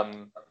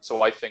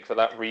 So I think for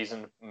that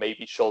reason,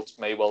 maybe Schultz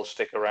may well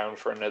stick around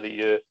for another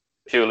year,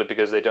 purely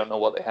because they don't know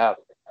what they have.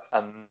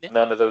 And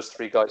none of those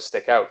 3 guys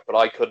stick out, but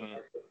I couldn't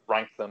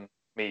rank them,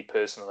 me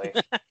personally.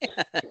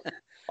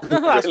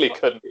 I really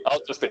couldn't.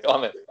 I'll just be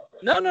honest.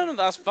 No,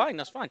 that's fine.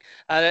 That's fine.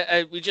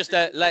 We just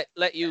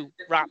let you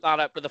wrap that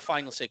up with the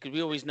final say, because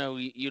we always know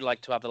you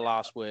like to have the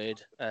last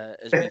word,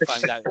 as we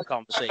found out in the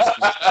conversation.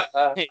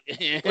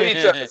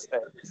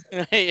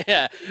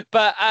 Yeah,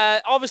 but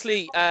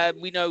obviously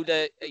we know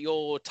that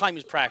your time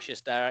is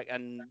precious, Derek,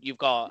 and you've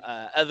got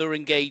other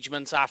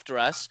engagements after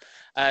us.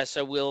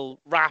 So we'll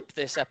wrap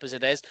this up as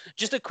it is.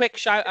 Just a quick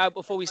shout out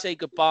before we say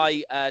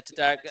goodbye to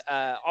Derek.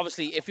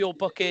 Obviously, if you're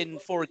booking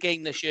for a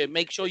game this year,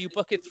 make sure you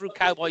book it through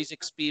Cowboys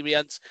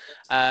Experience.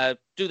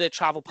 Do their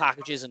travel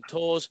packages and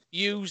tours.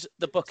 Use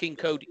the booking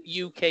code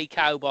UK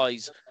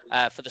Cowboys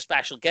for the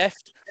special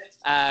gift.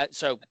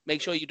 So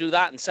make sure you do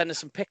that and send us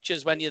some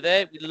pictures when you're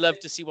there. We'd love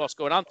to see what's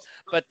going on.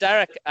 But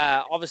Derek,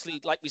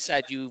 obviously, like we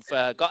said, you've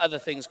got other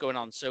things going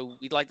on. So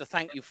we'd like to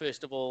thank you,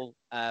 first of all,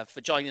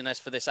 for joining us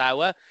for this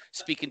hour,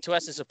 speaking to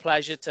us. It's a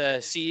pleasure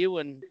to see you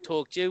and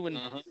talk to you and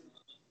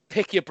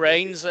pick your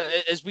brains.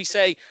 As we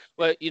say,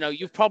 well,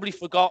 you've probably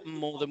forgotten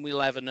more than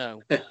we'll ever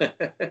know.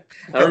 I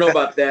don't know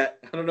about that,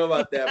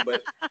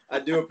 but I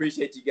do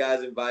appreciate you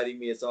guys inviting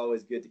me. It's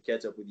always good to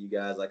catch up with you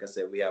guys. Like I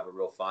said, we have a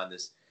real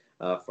fondness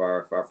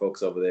for our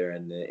folks over there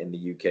in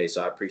the UK.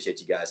 So I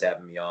appreciate you guys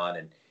having me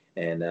on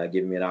and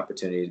giving me an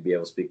opportunity to be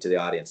able to speak to the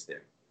audience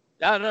there.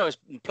 No, it's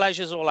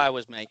pleasure's all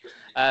ours, mate.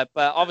 But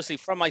obviously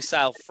from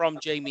myself, from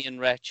Jamie and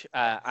Rich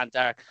and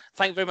Derek,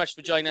 thank you very much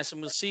for joining us,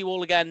 and we'll see you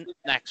all again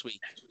next week.